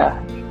vodka.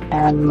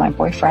 And my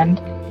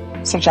boyfriend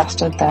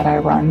suggested that I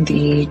run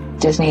the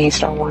Disney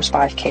Star Wars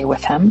 5K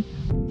with him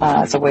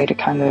as a way to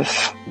kind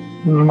of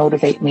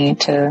motivate me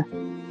to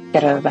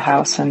get out of the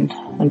house and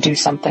do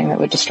something that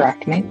would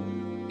distract me.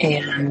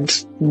 And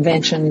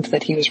mentioned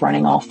that he was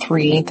running all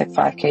three, the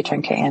 5K,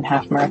 10K, and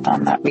half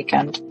marathon that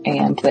weekend,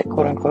 and that,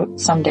 quote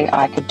unquote, someday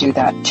I could do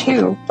that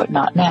too, but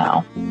not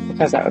now,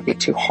 because that would be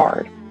too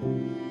hard.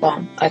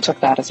 Well, I took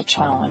that as a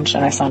challenge,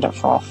 and I signed up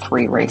for all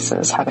three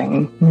races,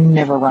 having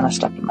never run a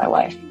step in my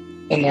life.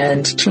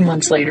 And 2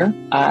 months later,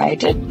 I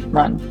did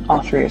run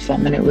all three of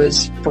them, and it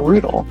was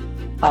brutal.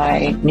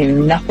 I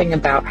knew nothing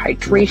about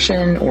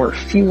hydration or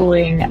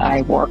fueling.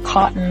 I wore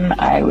cotton.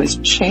 I was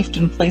chafed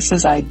in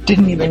places I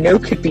didn't even know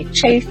could be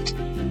chafed.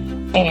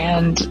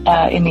 And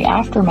in the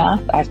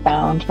aftermath, I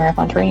found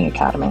Marathon Training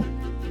Academy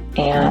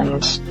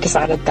and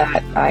decided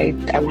that I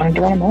wanted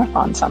to run a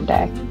marathon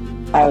someday.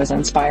 I was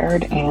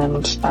inspired,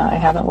 and I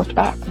haven't looked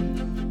back.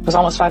 It was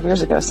almost 5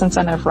 years ago. Since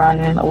then, I've run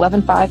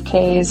 11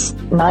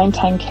 5Ks, 9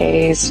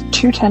 10Ks,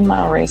 2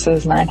 10-mile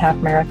races, 9 half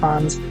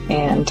marathons,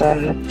 and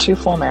 2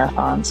 full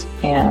marathons.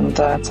 And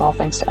it's all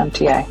thanks to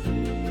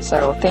MTA.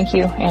 So thank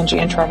you, Angie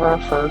and Trevor,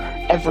 for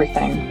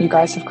everything. You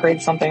guys have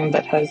created something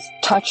that has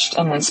touched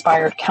and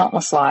inspired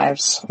countless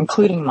lives,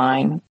 including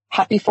mine.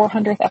 Happy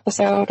 400th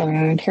episode,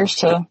 and here's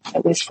to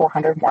at least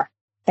 400 more.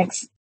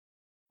 Thanks.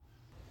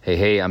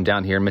 Hey, I'm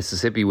down here in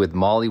Mississippi with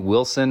Molly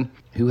Wilson,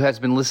 who has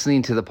been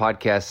listening to the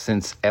podcast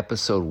since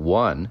episode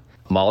 1.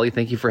 Molly,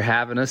 thank you for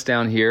having us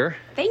down here.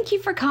 Thank you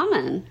for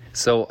coming.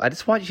 So I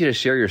just want you to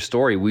share your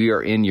story. We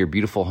are in your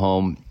beautiful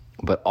home,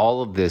 but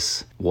all of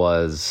this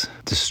was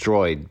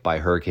destroyed by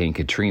Hurricane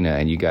Katrina,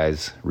 and you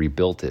guys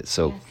rebuilt it.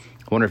 So yes.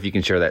 I wonder if you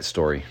can share that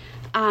story.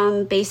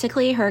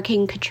 Basically,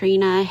 Hurricane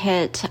Katrina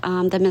hit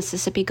the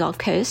Mississippi Gulf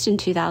Coast in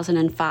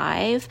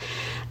 2005.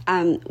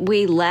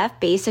 We left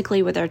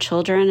basically with our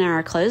children and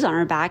our clothes on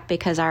our back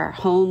because our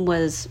home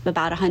was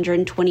about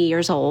 120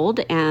 years old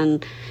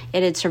and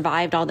it had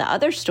survived all the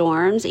other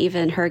storms,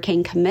 even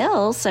Hurricane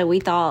Camille. So we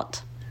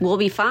thought we'll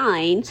be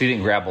fine. So you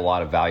didn't grab a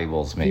lot of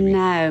valuables, maybe?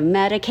 No,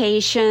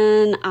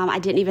 medication. I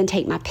didn't even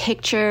take my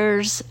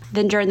pictures.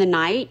 Then during the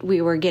night,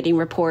 we were getting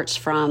reports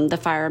from the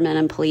firemen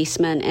and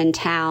policemen in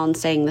town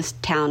saying this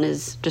town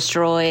is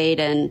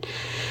destroyed. And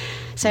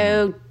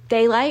so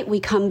daylight, we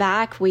come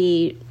back,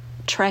 we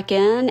trek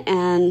in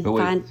and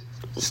find...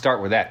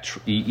 Start with that.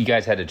 You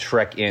guys had to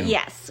trek in.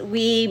 Yes,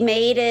 we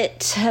made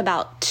it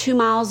about 2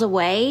 miles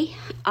away,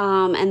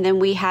 and then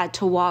we had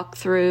to walk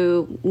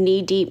through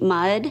knee-deep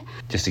mud.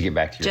 Just to get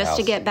back to your house. Just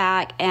to get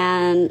back,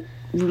 and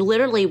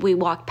literally we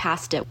walked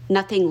past it.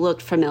 Nothing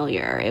looked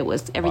familiar.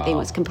 Everything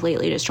was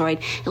completely destroyed.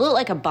 It looked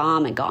like a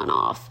bomb had gone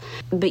off.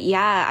 But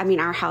yeah, I mean,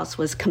 our house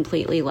was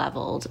completely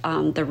leveled.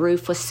 The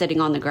roof was sitting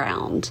on the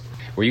ground.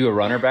 Were you a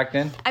runner back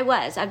then? I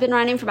was. I've been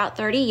running for about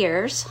 30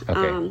 years.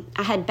 Okay.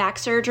 I had back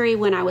surgery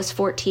when I was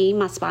 14.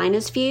 My spine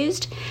is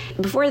fused.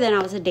 Before then,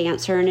 I was a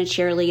dancer and a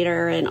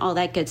cheerleader and all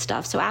that good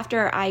stuff. So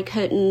after I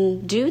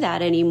couldn't do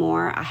that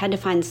anymore, I had to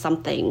find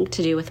something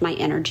to do with my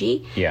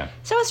energy. Yeah.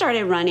 So I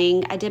started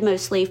running. I did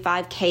mostly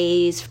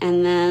 5Ks,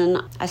 and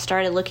then I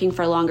started looking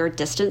for longer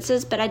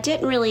distances, but I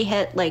didn't really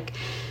hit like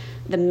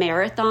the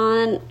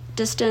marathon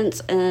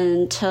distance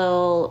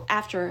until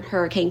after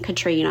Hurricane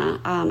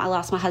Katrina. I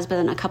lost my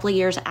husband a couple of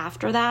years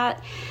after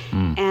that,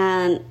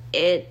 and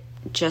it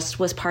just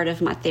was part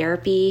of my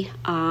therapy.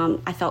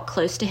 I felt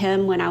close to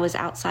him when I was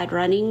outside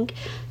running,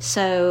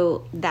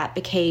 so that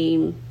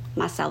became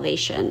my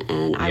salvation,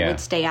 and I would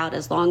stay out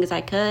as long as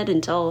I could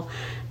until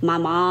my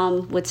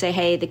mom would say,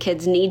 hey, the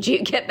kids need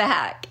you, get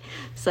back.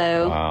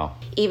 So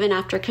even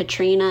after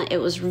Katrina, it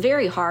was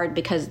very hard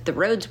because the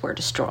roads were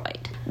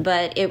destroyed.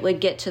 But it would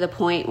get to the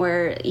point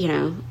where, you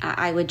know,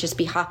 I would just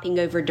be hopping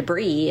over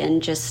debris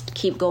and just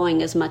keep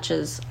going as much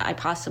as I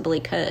possibly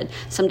could.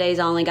 Some days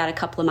I only got a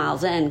couple of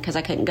miles in because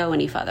I couldn't go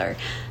any further.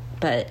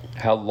 But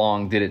how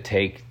long did it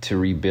take to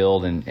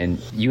rebuild?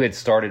 And you had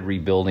started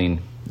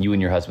rebuilding, you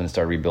and your husband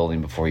started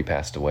rebuilding before he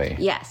passed away.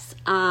 Yes.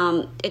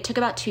 It took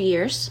about 2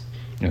 years.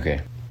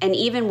 Okay. And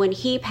even when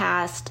he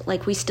passed,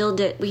 like we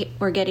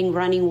were getting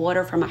running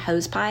water from a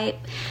hose pipe.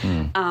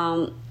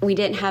 We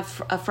didn't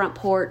have a front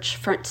porch,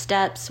 front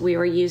steps. We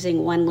were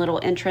using one little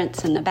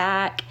entrance in the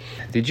back.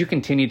 Did you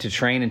continue to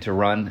train and to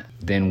run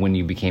then when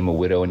you became a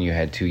widow and you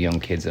had 2 young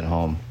kids at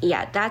home?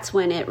 Yeah, that's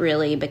when it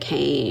really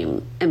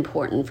became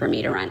important for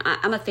me to run.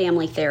 I'm a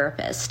family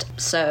therapist,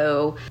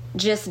 so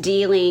just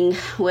dealing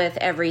with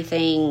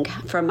everything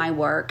from my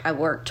work. I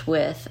worked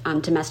with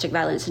domestic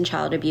violence and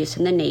child abuse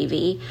in the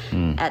Navy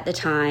at the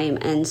time,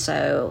 and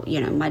so,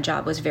 my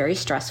job was very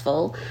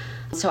stressful.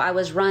 So I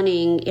was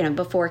running,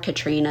 before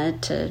Katrina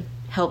to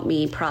help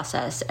me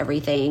process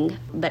everything.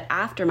 But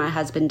after my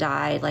husband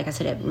died, like I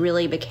said, it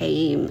really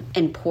became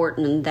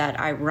important that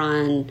I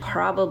run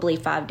probably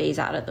 5 days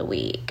out of the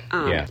week.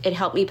 It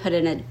helped me put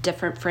in a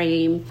different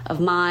frame of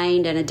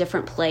mind and a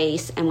different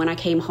place. And when I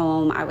came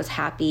home, I was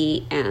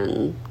happy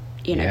and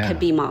could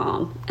be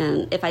mom.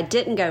 And if I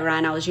didn't go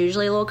run, I was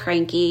usually a little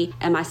cranky,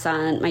 and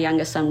my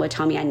youngest son would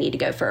tell me I need to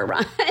go for a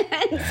run.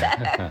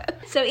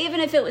 So even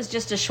if it was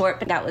just a short,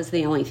 but that was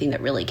the only thing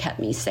that really kept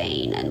me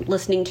sane. And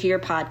listening to your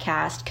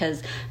podcast,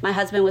 because my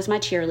husband was my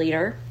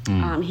cheerleader.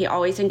 He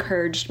always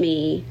encouraged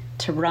me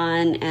to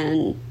run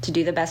and to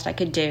do the best I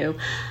could do.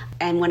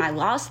 And when I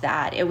lost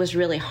that, it was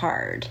really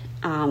hard.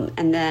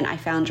 And then I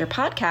found your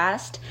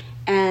podcast,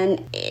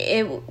 and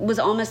it was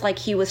almost like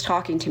he was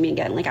talking to me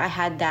again. Like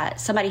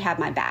somebody had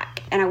my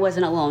back, and I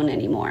wasn't alone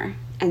anymore.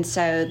 And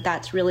so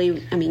that's really,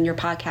 your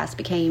podcast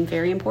became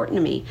very important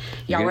to me.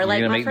 Y'all were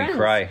like my friends. You're going to make me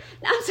cry.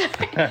 No, I'm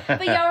sorry.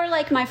 But y'all were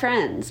like my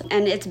friends,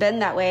 and it's been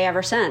that way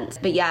ever since.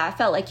 But yeah, I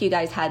felt like you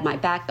guys had my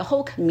back. The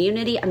whole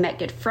community, I met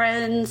good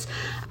friends.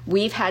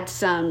 We've had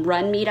some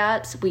run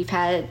meetups. We've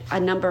had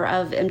a number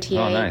of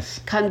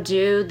MTA come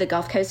do the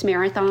Gulf Coast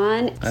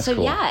Marathon. That's so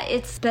cool. Yeah,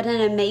 it's been an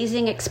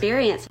amazing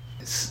experience.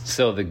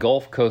 So the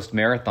Gulf Coast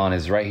Marathon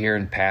is right here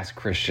in Pass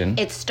Christian.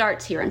 It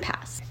starts here in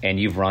Pass. And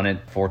you've run it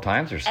 4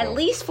 times or so? At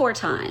least 4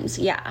 times,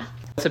 yeah.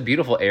 It's a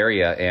beautiful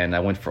area, and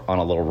I went on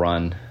a little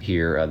run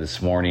here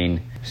this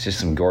morning. It's just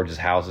some gorgeous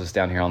houses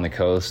down here on the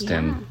coast. Yeah.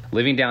 And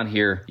living down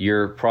here,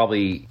 you're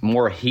probably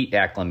more heat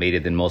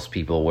acclimated than most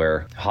people,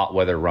 where hot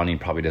weather running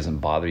probably doesn't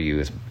bother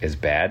you as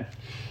bad.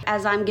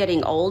 As I'm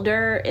getting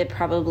older, it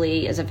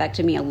probably is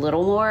affecting me a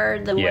little more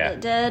than what it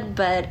did,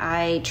 but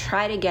I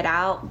try to get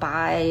out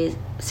by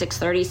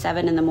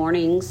 6:37 in the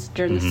mornings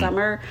during the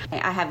summer.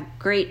 I have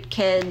great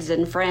kids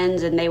and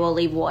friends, and they will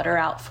leave water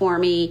out for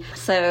me.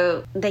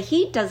 So the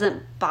heat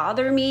doesn't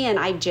bother me, and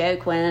I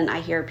joke when I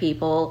hear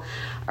people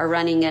are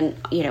running in,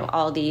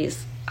 all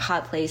these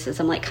hot places.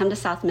 I'm like, come to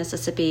South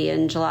Mississippi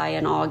in July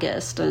and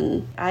August,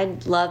 and I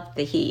love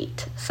the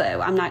heat.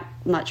 So I'm not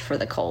much for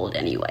the cold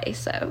anyway.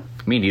 So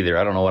me neither.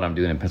 I don't know what I'm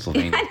doing in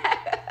Pennsylvania.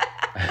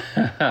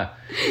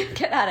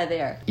 Get out of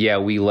there. Yeah,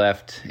 we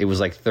left. It was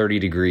like 30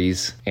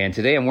 degrees. And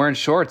today I'm wearing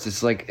shorts.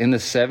 It's like in the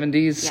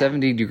 70s,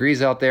 70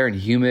 degrees out there and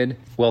humid.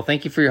 Well,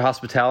 thank you for your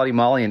hospitality,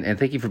 Molly. And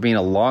thank you for being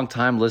a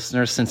long-time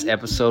listener since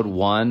episode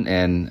 1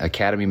 and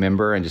Academy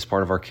member and just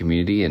part of our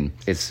community. And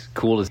it's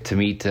cool to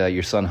meet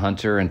your son,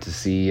 Hunter, and to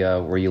see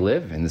where you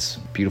live in this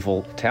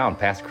beautiful town,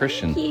 Pass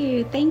Christian.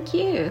 Thank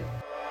you.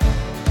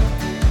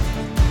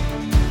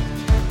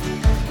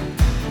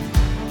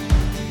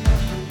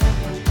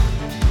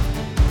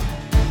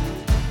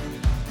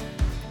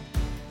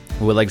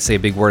 We'd like to say a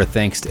big word of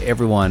thanks to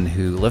everyone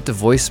who left a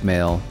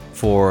voicemail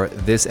for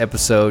this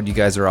episode. You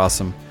guys are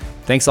awesome.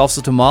 Thanks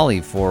also to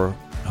Molly for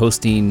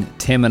hosting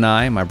Tim and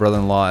I, my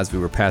brother-in-law, as we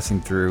were passing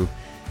through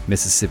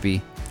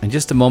Mississippi. In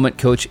just a moment,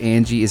 Coach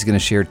Angie is going to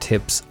share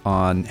tips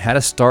on how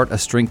to start a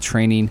strength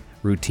training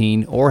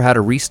routine or how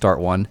to restart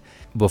one.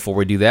 Before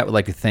we do that, we'd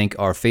like to thank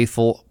our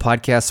faithful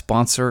podcast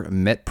sponsor,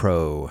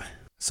 MetPro.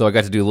 So I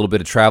got to do a little bit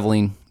of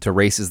traveling to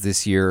races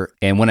this year,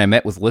 and when I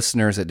met with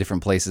listeners at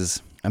different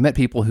places, I met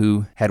people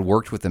who had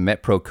worked with the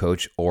MetPro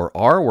coach or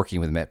are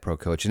working with MetPro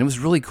coach, and it was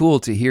really cool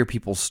to hear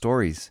people's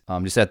stories.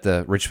 Just at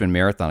the Richmond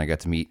Marathon, I got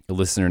to meet a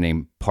listener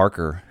named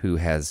Parker who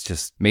has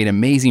just made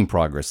amazing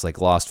progress,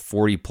 like lost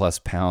 40 plus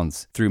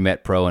pounds through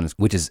MetPro, and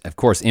which has, of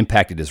course,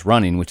 impacted his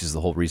running, which is the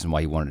whole reason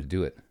why he wanted to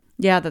do it.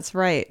 Yeah, that's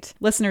right.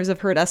 Listeners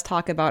have heard us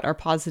talk about our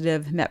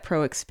positive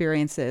MetPro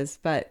experiences,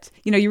 but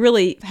you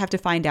really have to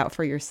find out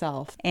for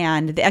yourself.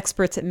 And the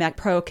experts at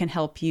MetPro can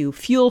help you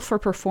fuel for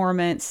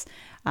performance,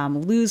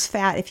 lose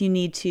fat if you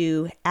need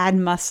to, add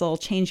muscle,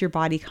 change your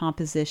body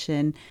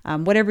composition,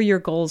 whatever your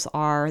goals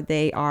are,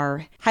 they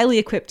are highly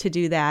equipped to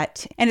do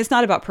that. And it's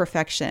not about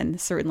perfection,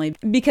 certainly,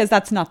 because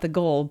that's not the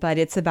goal, but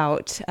it's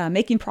about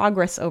making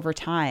progress over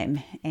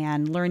time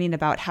and learning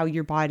about how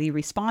your body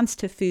responds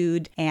to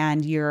food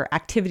and your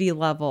activity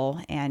level.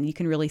 And you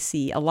can really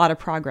see a lot of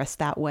progress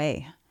that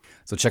way.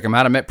 So check them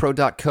out at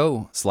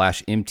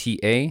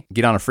metpro.co/MTA.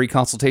 Get on a free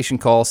consultation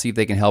call, see if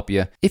they can help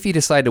you. If you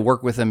decide to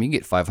work with them, you can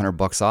get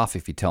 $500 off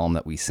if you tell them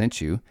that we sent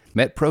you.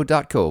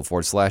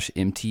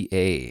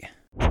 metpro.co/MTA.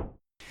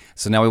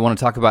 So now we want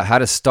to talk about how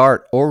to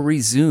start or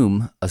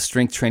resume a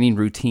strength training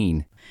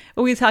routine.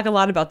 Well, we talk a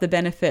lot about the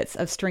benefits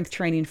of strength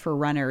training for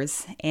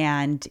runners.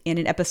 And in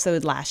an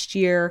episode last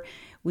year,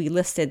 We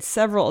listed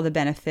several of the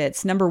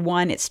benefits. Number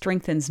 1, it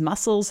strengthens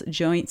muscles,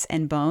 joints,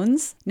 and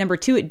bones. Number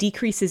 2, it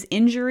decreases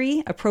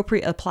injury.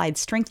 Appropriate applied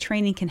strength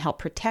training can help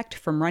protect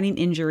from running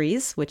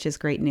injuries, which is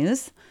great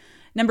news.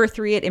 Number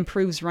 3, it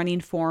improves running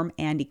form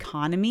and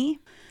economy.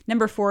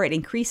 Number 4, it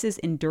increases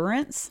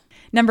endurance.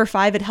 Number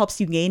 5, it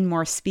helps you gain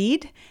more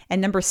speed.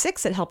 And number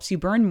 6, it helps you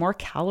burn more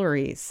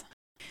calories.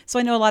 So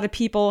I know a lot of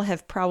people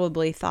have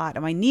probably thought,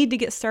 oh, I need to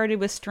get started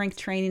with strength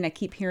training. I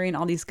keep hearing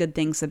all these good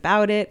things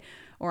about it,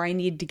 or I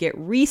need to get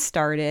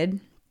restarted.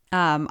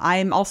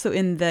 I'm also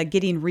in the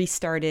getting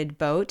restarted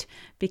boat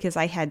because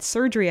I had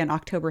surgery on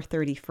October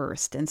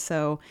 31st. And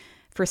so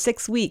for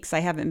 6 weeks, I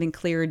haven't been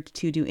cleared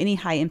to do any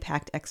high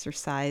impact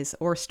exercise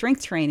or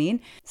strength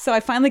training. So I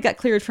finally got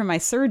cleared from my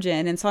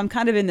surgeon. And so I'm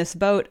kind of in this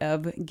boat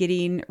of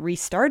getting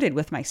restarted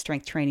with my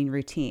strength training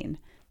routine.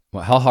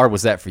 Well, how hard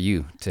was that for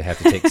you to have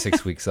to take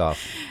 6 weeks off?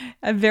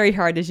 Very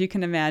hard, as you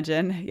can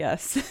imagine.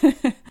 Yes.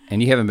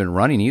 And you haven't been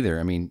running either.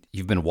 I mean,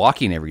 you've been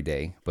walking every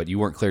day, but you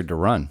weren't cleared to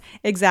run.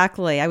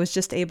 Exactly. I was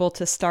just able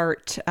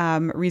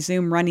to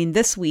resume running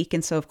this week.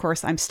 And so, of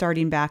course, I'm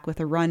starting back with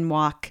a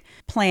run-walk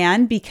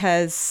plan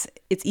because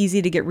it's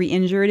easy to get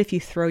re-injured if you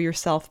throw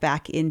yourself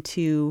back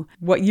into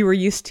what you were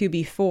used to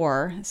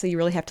before. So you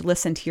really have to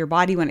listen to your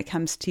body when it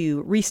comes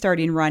to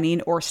restarting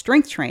running or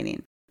strength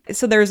training.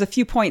 So there's a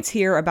few points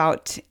here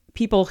about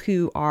people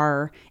who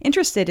are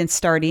interested in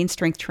starting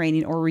strength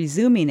training or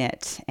resuming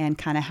it and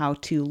kind of how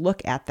to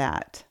look at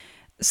that.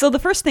 So the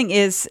first thing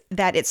is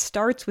that it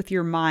starts with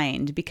your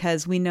mind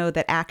because we know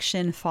that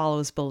action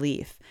follows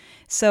belief.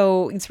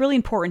 So it's really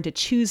important to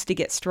choose to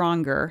get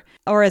stronger,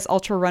 or as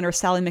ultra runner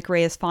Sally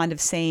McRae is fond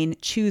of saying,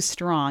 choose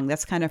strong.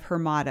 That's kind of her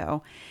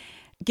motto.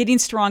 Getting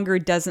stronger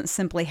doesn't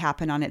simply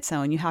happen on its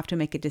own. You have to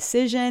make a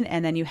decision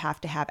and then you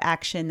have to have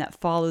action that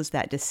follows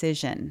that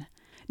decision.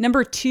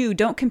 Number 2,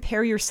 don't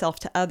compare yourself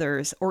to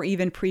others or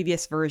even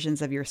previous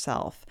versions of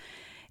yourself.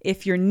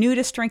 If you're new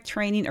to strength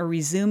training or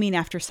resuming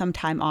after some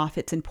time off,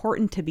 it's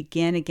important to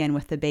begin again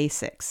with the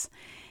basics.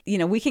 You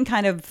know, we can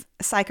kind of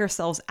psych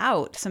ourselves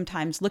out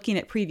sometimes looking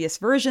at previous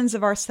versions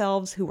of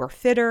ourselves who were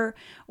fitter,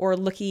 or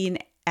looking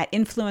at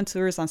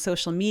influencers on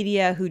social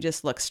media who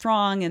just look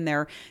strong and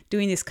they're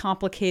doing these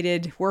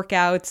complicated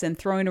workouts and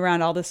throwing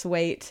around all this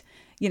weight,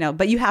 you know,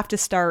 but you have to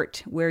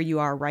start where you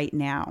are right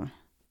now.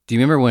 Do you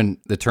remember when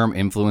the term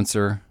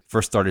influencer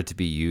first started to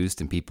be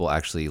used and people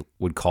actually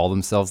would call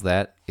themselves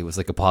that? It was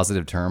like a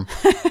positive term.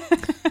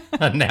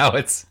 Now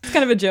it's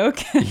kind of a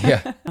joke.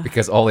 Yeah,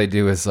 because all they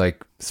do is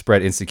like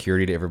spread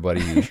insecurity to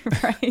everybody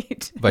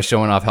right. by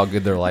showing off how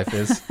good their life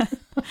is.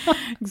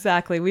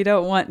 Exactly. We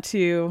don't want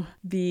to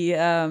be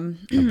a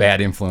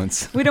bad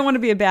influence. We don't want to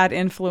be a bad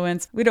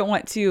influence. We don't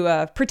want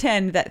to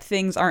pretend that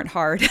things aren't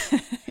hard.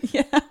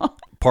 You know?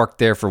 Park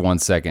there for 1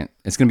 second.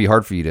 It's going to be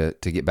hard for you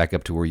to get back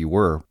up to where you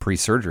were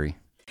pre-surgery.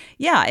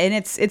 Yeah, and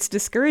it's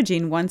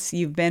discouraging once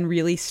you've been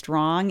really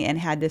strong and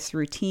had this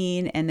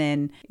routine, and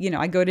then, you know,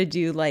 I go to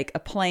do like a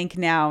plank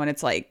now and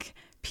it's like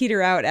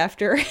peter out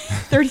after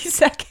 30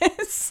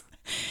 seconds.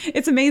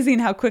 It's amazing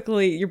how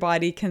quickly your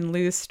body can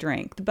lose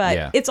strength,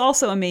 but It's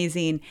also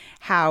amazing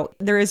how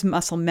there is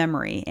muscle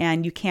memory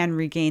and you can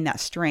regain that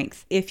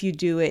strength if you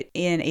do it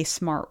in a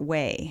smart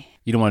way.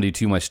 You don't want to do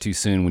too much too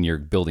soon when you're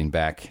building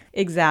back.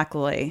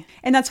 Exactly.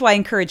 And that's why I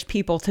encourage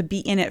people to be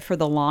in it for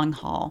the long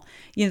haul.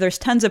 You know, there's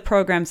tons of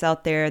programs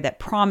out there that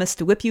promise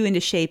to whip you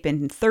into shape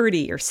in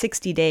 30 or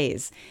 60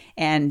 days.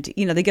 And,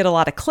 you know, they get a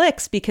lot of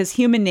clicks because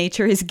human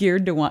nature is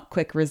geared to want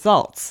quick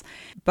results.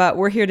 But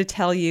we're here to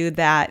tell you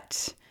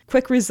that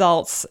quick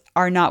results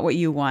are not what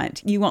you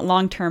want. You want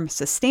long-term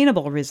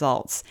sustainable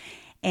results.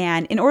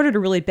 And in order to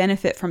really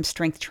benefit from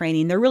strength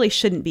training, there really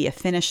shouldn't be a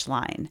finish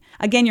line.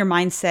 Again, your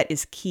mindset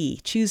is key.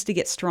 Choose to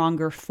get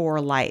stronger for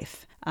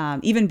life,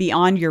 even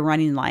beyond your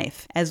running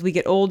life. As we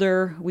get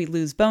older, we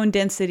lose bone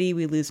density,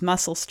 we lose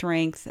muscle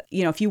strength.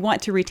 You know, if you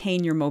want to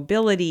retain your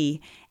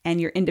mobility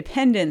and your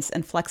independence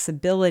and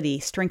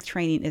flexibility, strength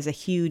training is a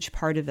huge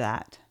part of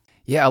that.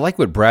 Yeah, I like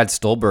what Brad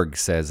Stulberg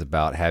says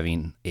about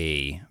having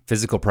a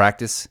physical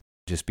practice.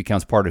 It just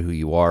becomes part of who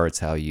you are. It's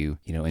how you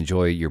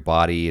enjoy your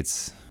body.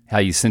 It's how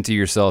you center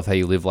yourself, how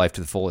you live life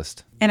to the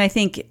fullest. And I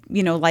think,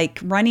 you know, like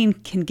running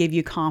can give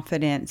you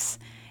confidence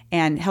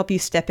and help you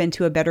step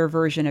into a better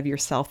version of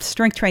yourself.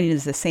 Strength training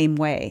is the same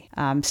way.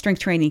 Strength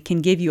training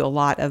can give you a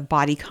lot of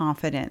body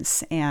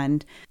confidence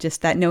and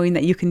just that knowing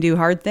that you can do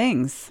hard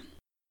things.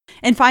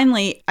 And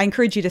finally, I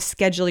encourage you to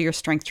schedule your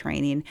strength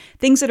training.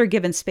 Things that are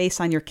given space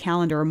on your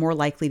calendar are more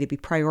likely to be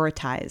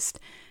prioritized.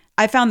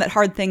 I found that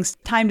hard things,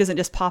 time doesn't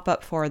just pop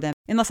up for them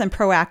unless I'm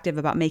proactive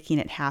about making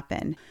it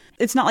happen.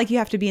 It's not like you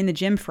have to be in the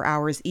gym for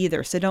hours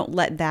either, so don't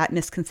let that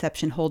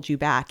misconception hold you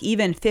back.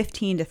 Even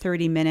 15 to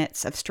 30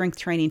 minutes of strength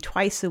training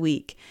twice a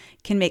week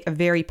can make a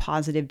very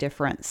positive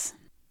difference.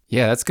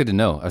 Yeah, that's good to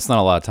know. That's not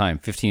a lot of time,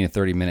 15 to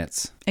 30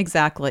 minutes.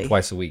 Exactly.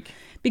 Twice a week.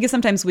 Because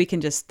sometimes we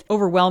can just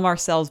overwhelm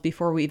ourselves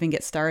before we even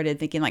get started,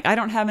 thinking like, I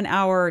don't have an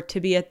hour to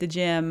be at the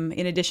gym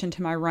in addition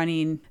to my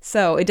running.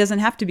 So it doesn't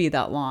have to be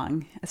that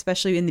long,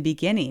 especially in the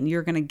beginning.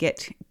 You're going to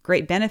get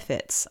great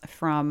benefits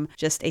from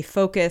just a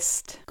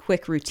focused, quick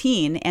quick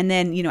routine. And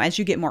then, as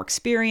you get more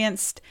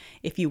experienced,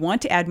 if you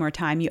want to add more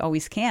time, you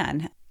always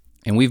can.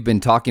 And we've been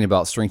talking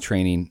about strength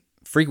training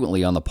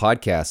frequently on the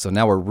podcast. So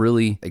now we're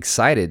really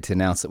excited to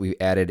announce that we've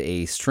added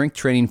a strength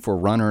training for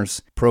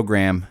runners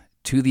program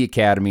to the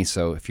Academy.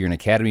 So if you're an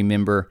Academy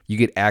member, you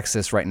get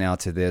access right now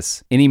to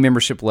this. Any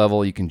membership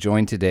level, you can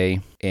join today.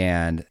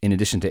 And in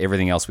addition to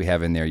everything else we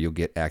have in there, you'll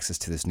get access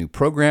to this new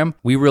program.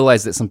 We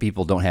realize that some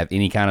people don't have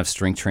any kind of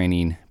strength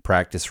training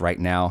practice right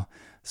now.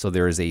 So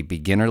there is a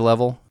beginner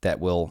level that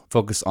will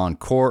focus on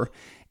core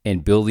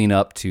and building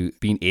up to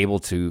being able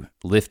to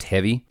lift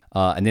heavy.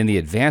 And then the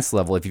advanced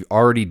level, if you're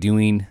already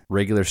doing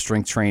regular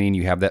strength training,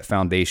 you have that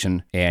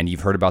foundation and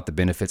you've heard about the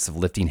benefits of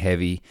lifting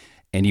heavy,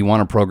 and you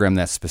want a program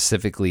that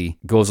specifically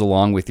goes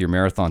along with your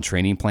marathon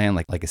training plan,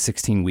 like a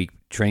 16-week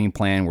training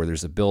plan where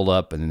there's a build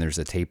up and then there's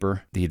a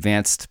taper. The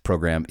advanced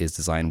program is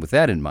designed with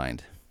that in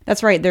mind.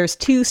 That's right. There's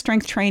 2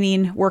 strength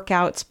training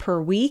workouts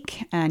per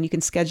week, and you can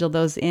schedule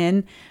those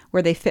in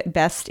where they fit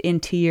best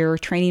into your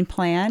training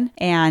plan.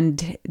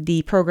 And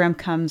the program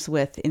comes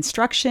with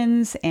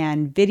instructions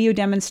and video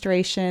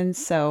demonstrations.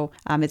 So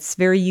it's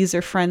very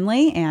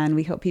user-friendly, and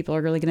we hope people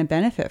are really going to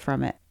benefit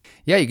from it.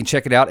 Yeah, you can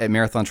check it out at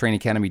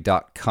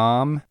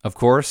marathontrainingacademy.com. Of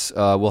course,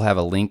 we'll have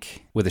a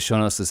link with the show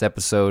notes this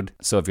episode.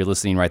 So if you're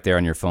listening right there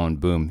on your phone,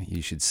 boom,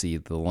 you should see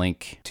the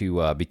link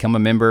to become a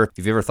member. If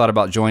you've ever thought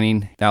about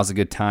joining, now's a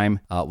good time.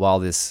 While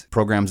this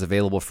program's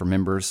available for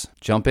members,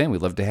 jump in.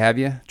 We'd love to have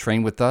you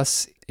train with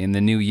us in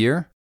the new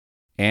year.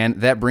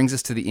 And that brings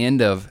us to the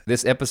end of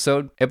this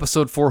episode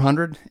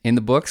 400 in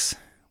the books.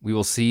 We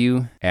will see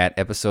you at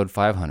episode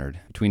 500.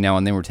 Between now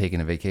and then, we're taking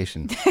a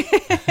vacation.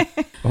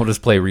 We'll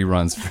just play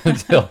reruns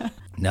until...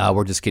 No,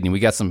 we're just kidding. We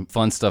got some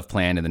fun stuff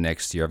planned in the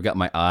next year. I've got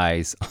my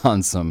eyes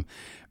on some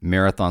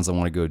marathons I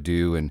want to go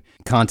do and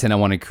content I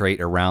want to create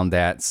around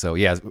that. So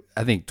yeah,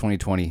 I think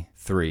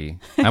 2023.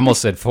 I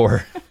almost said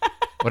 4.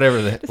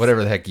 whatever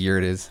the heck year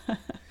it is.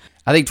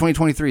 I think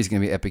 2023 is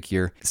going to be an epic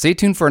year. Stay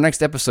tuned for our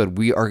next episode.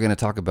 We are going to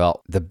talk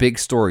about the big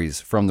stories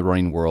from the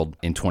running world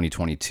in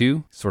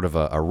 2022, sort of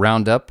a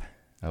roundup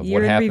of year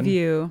what happened. In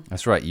review.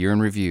 That's right, year in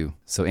review.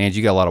 So, Angie,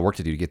 you got a lot of work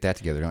to do to get that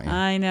together, don't you?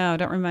 I know.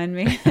 Don't remind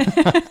me.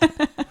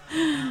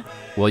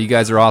 Well, you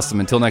guys are awesome.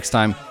 Until next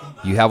time,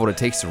 you have what it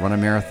takes to run a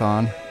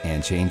marathon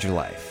and change your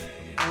life.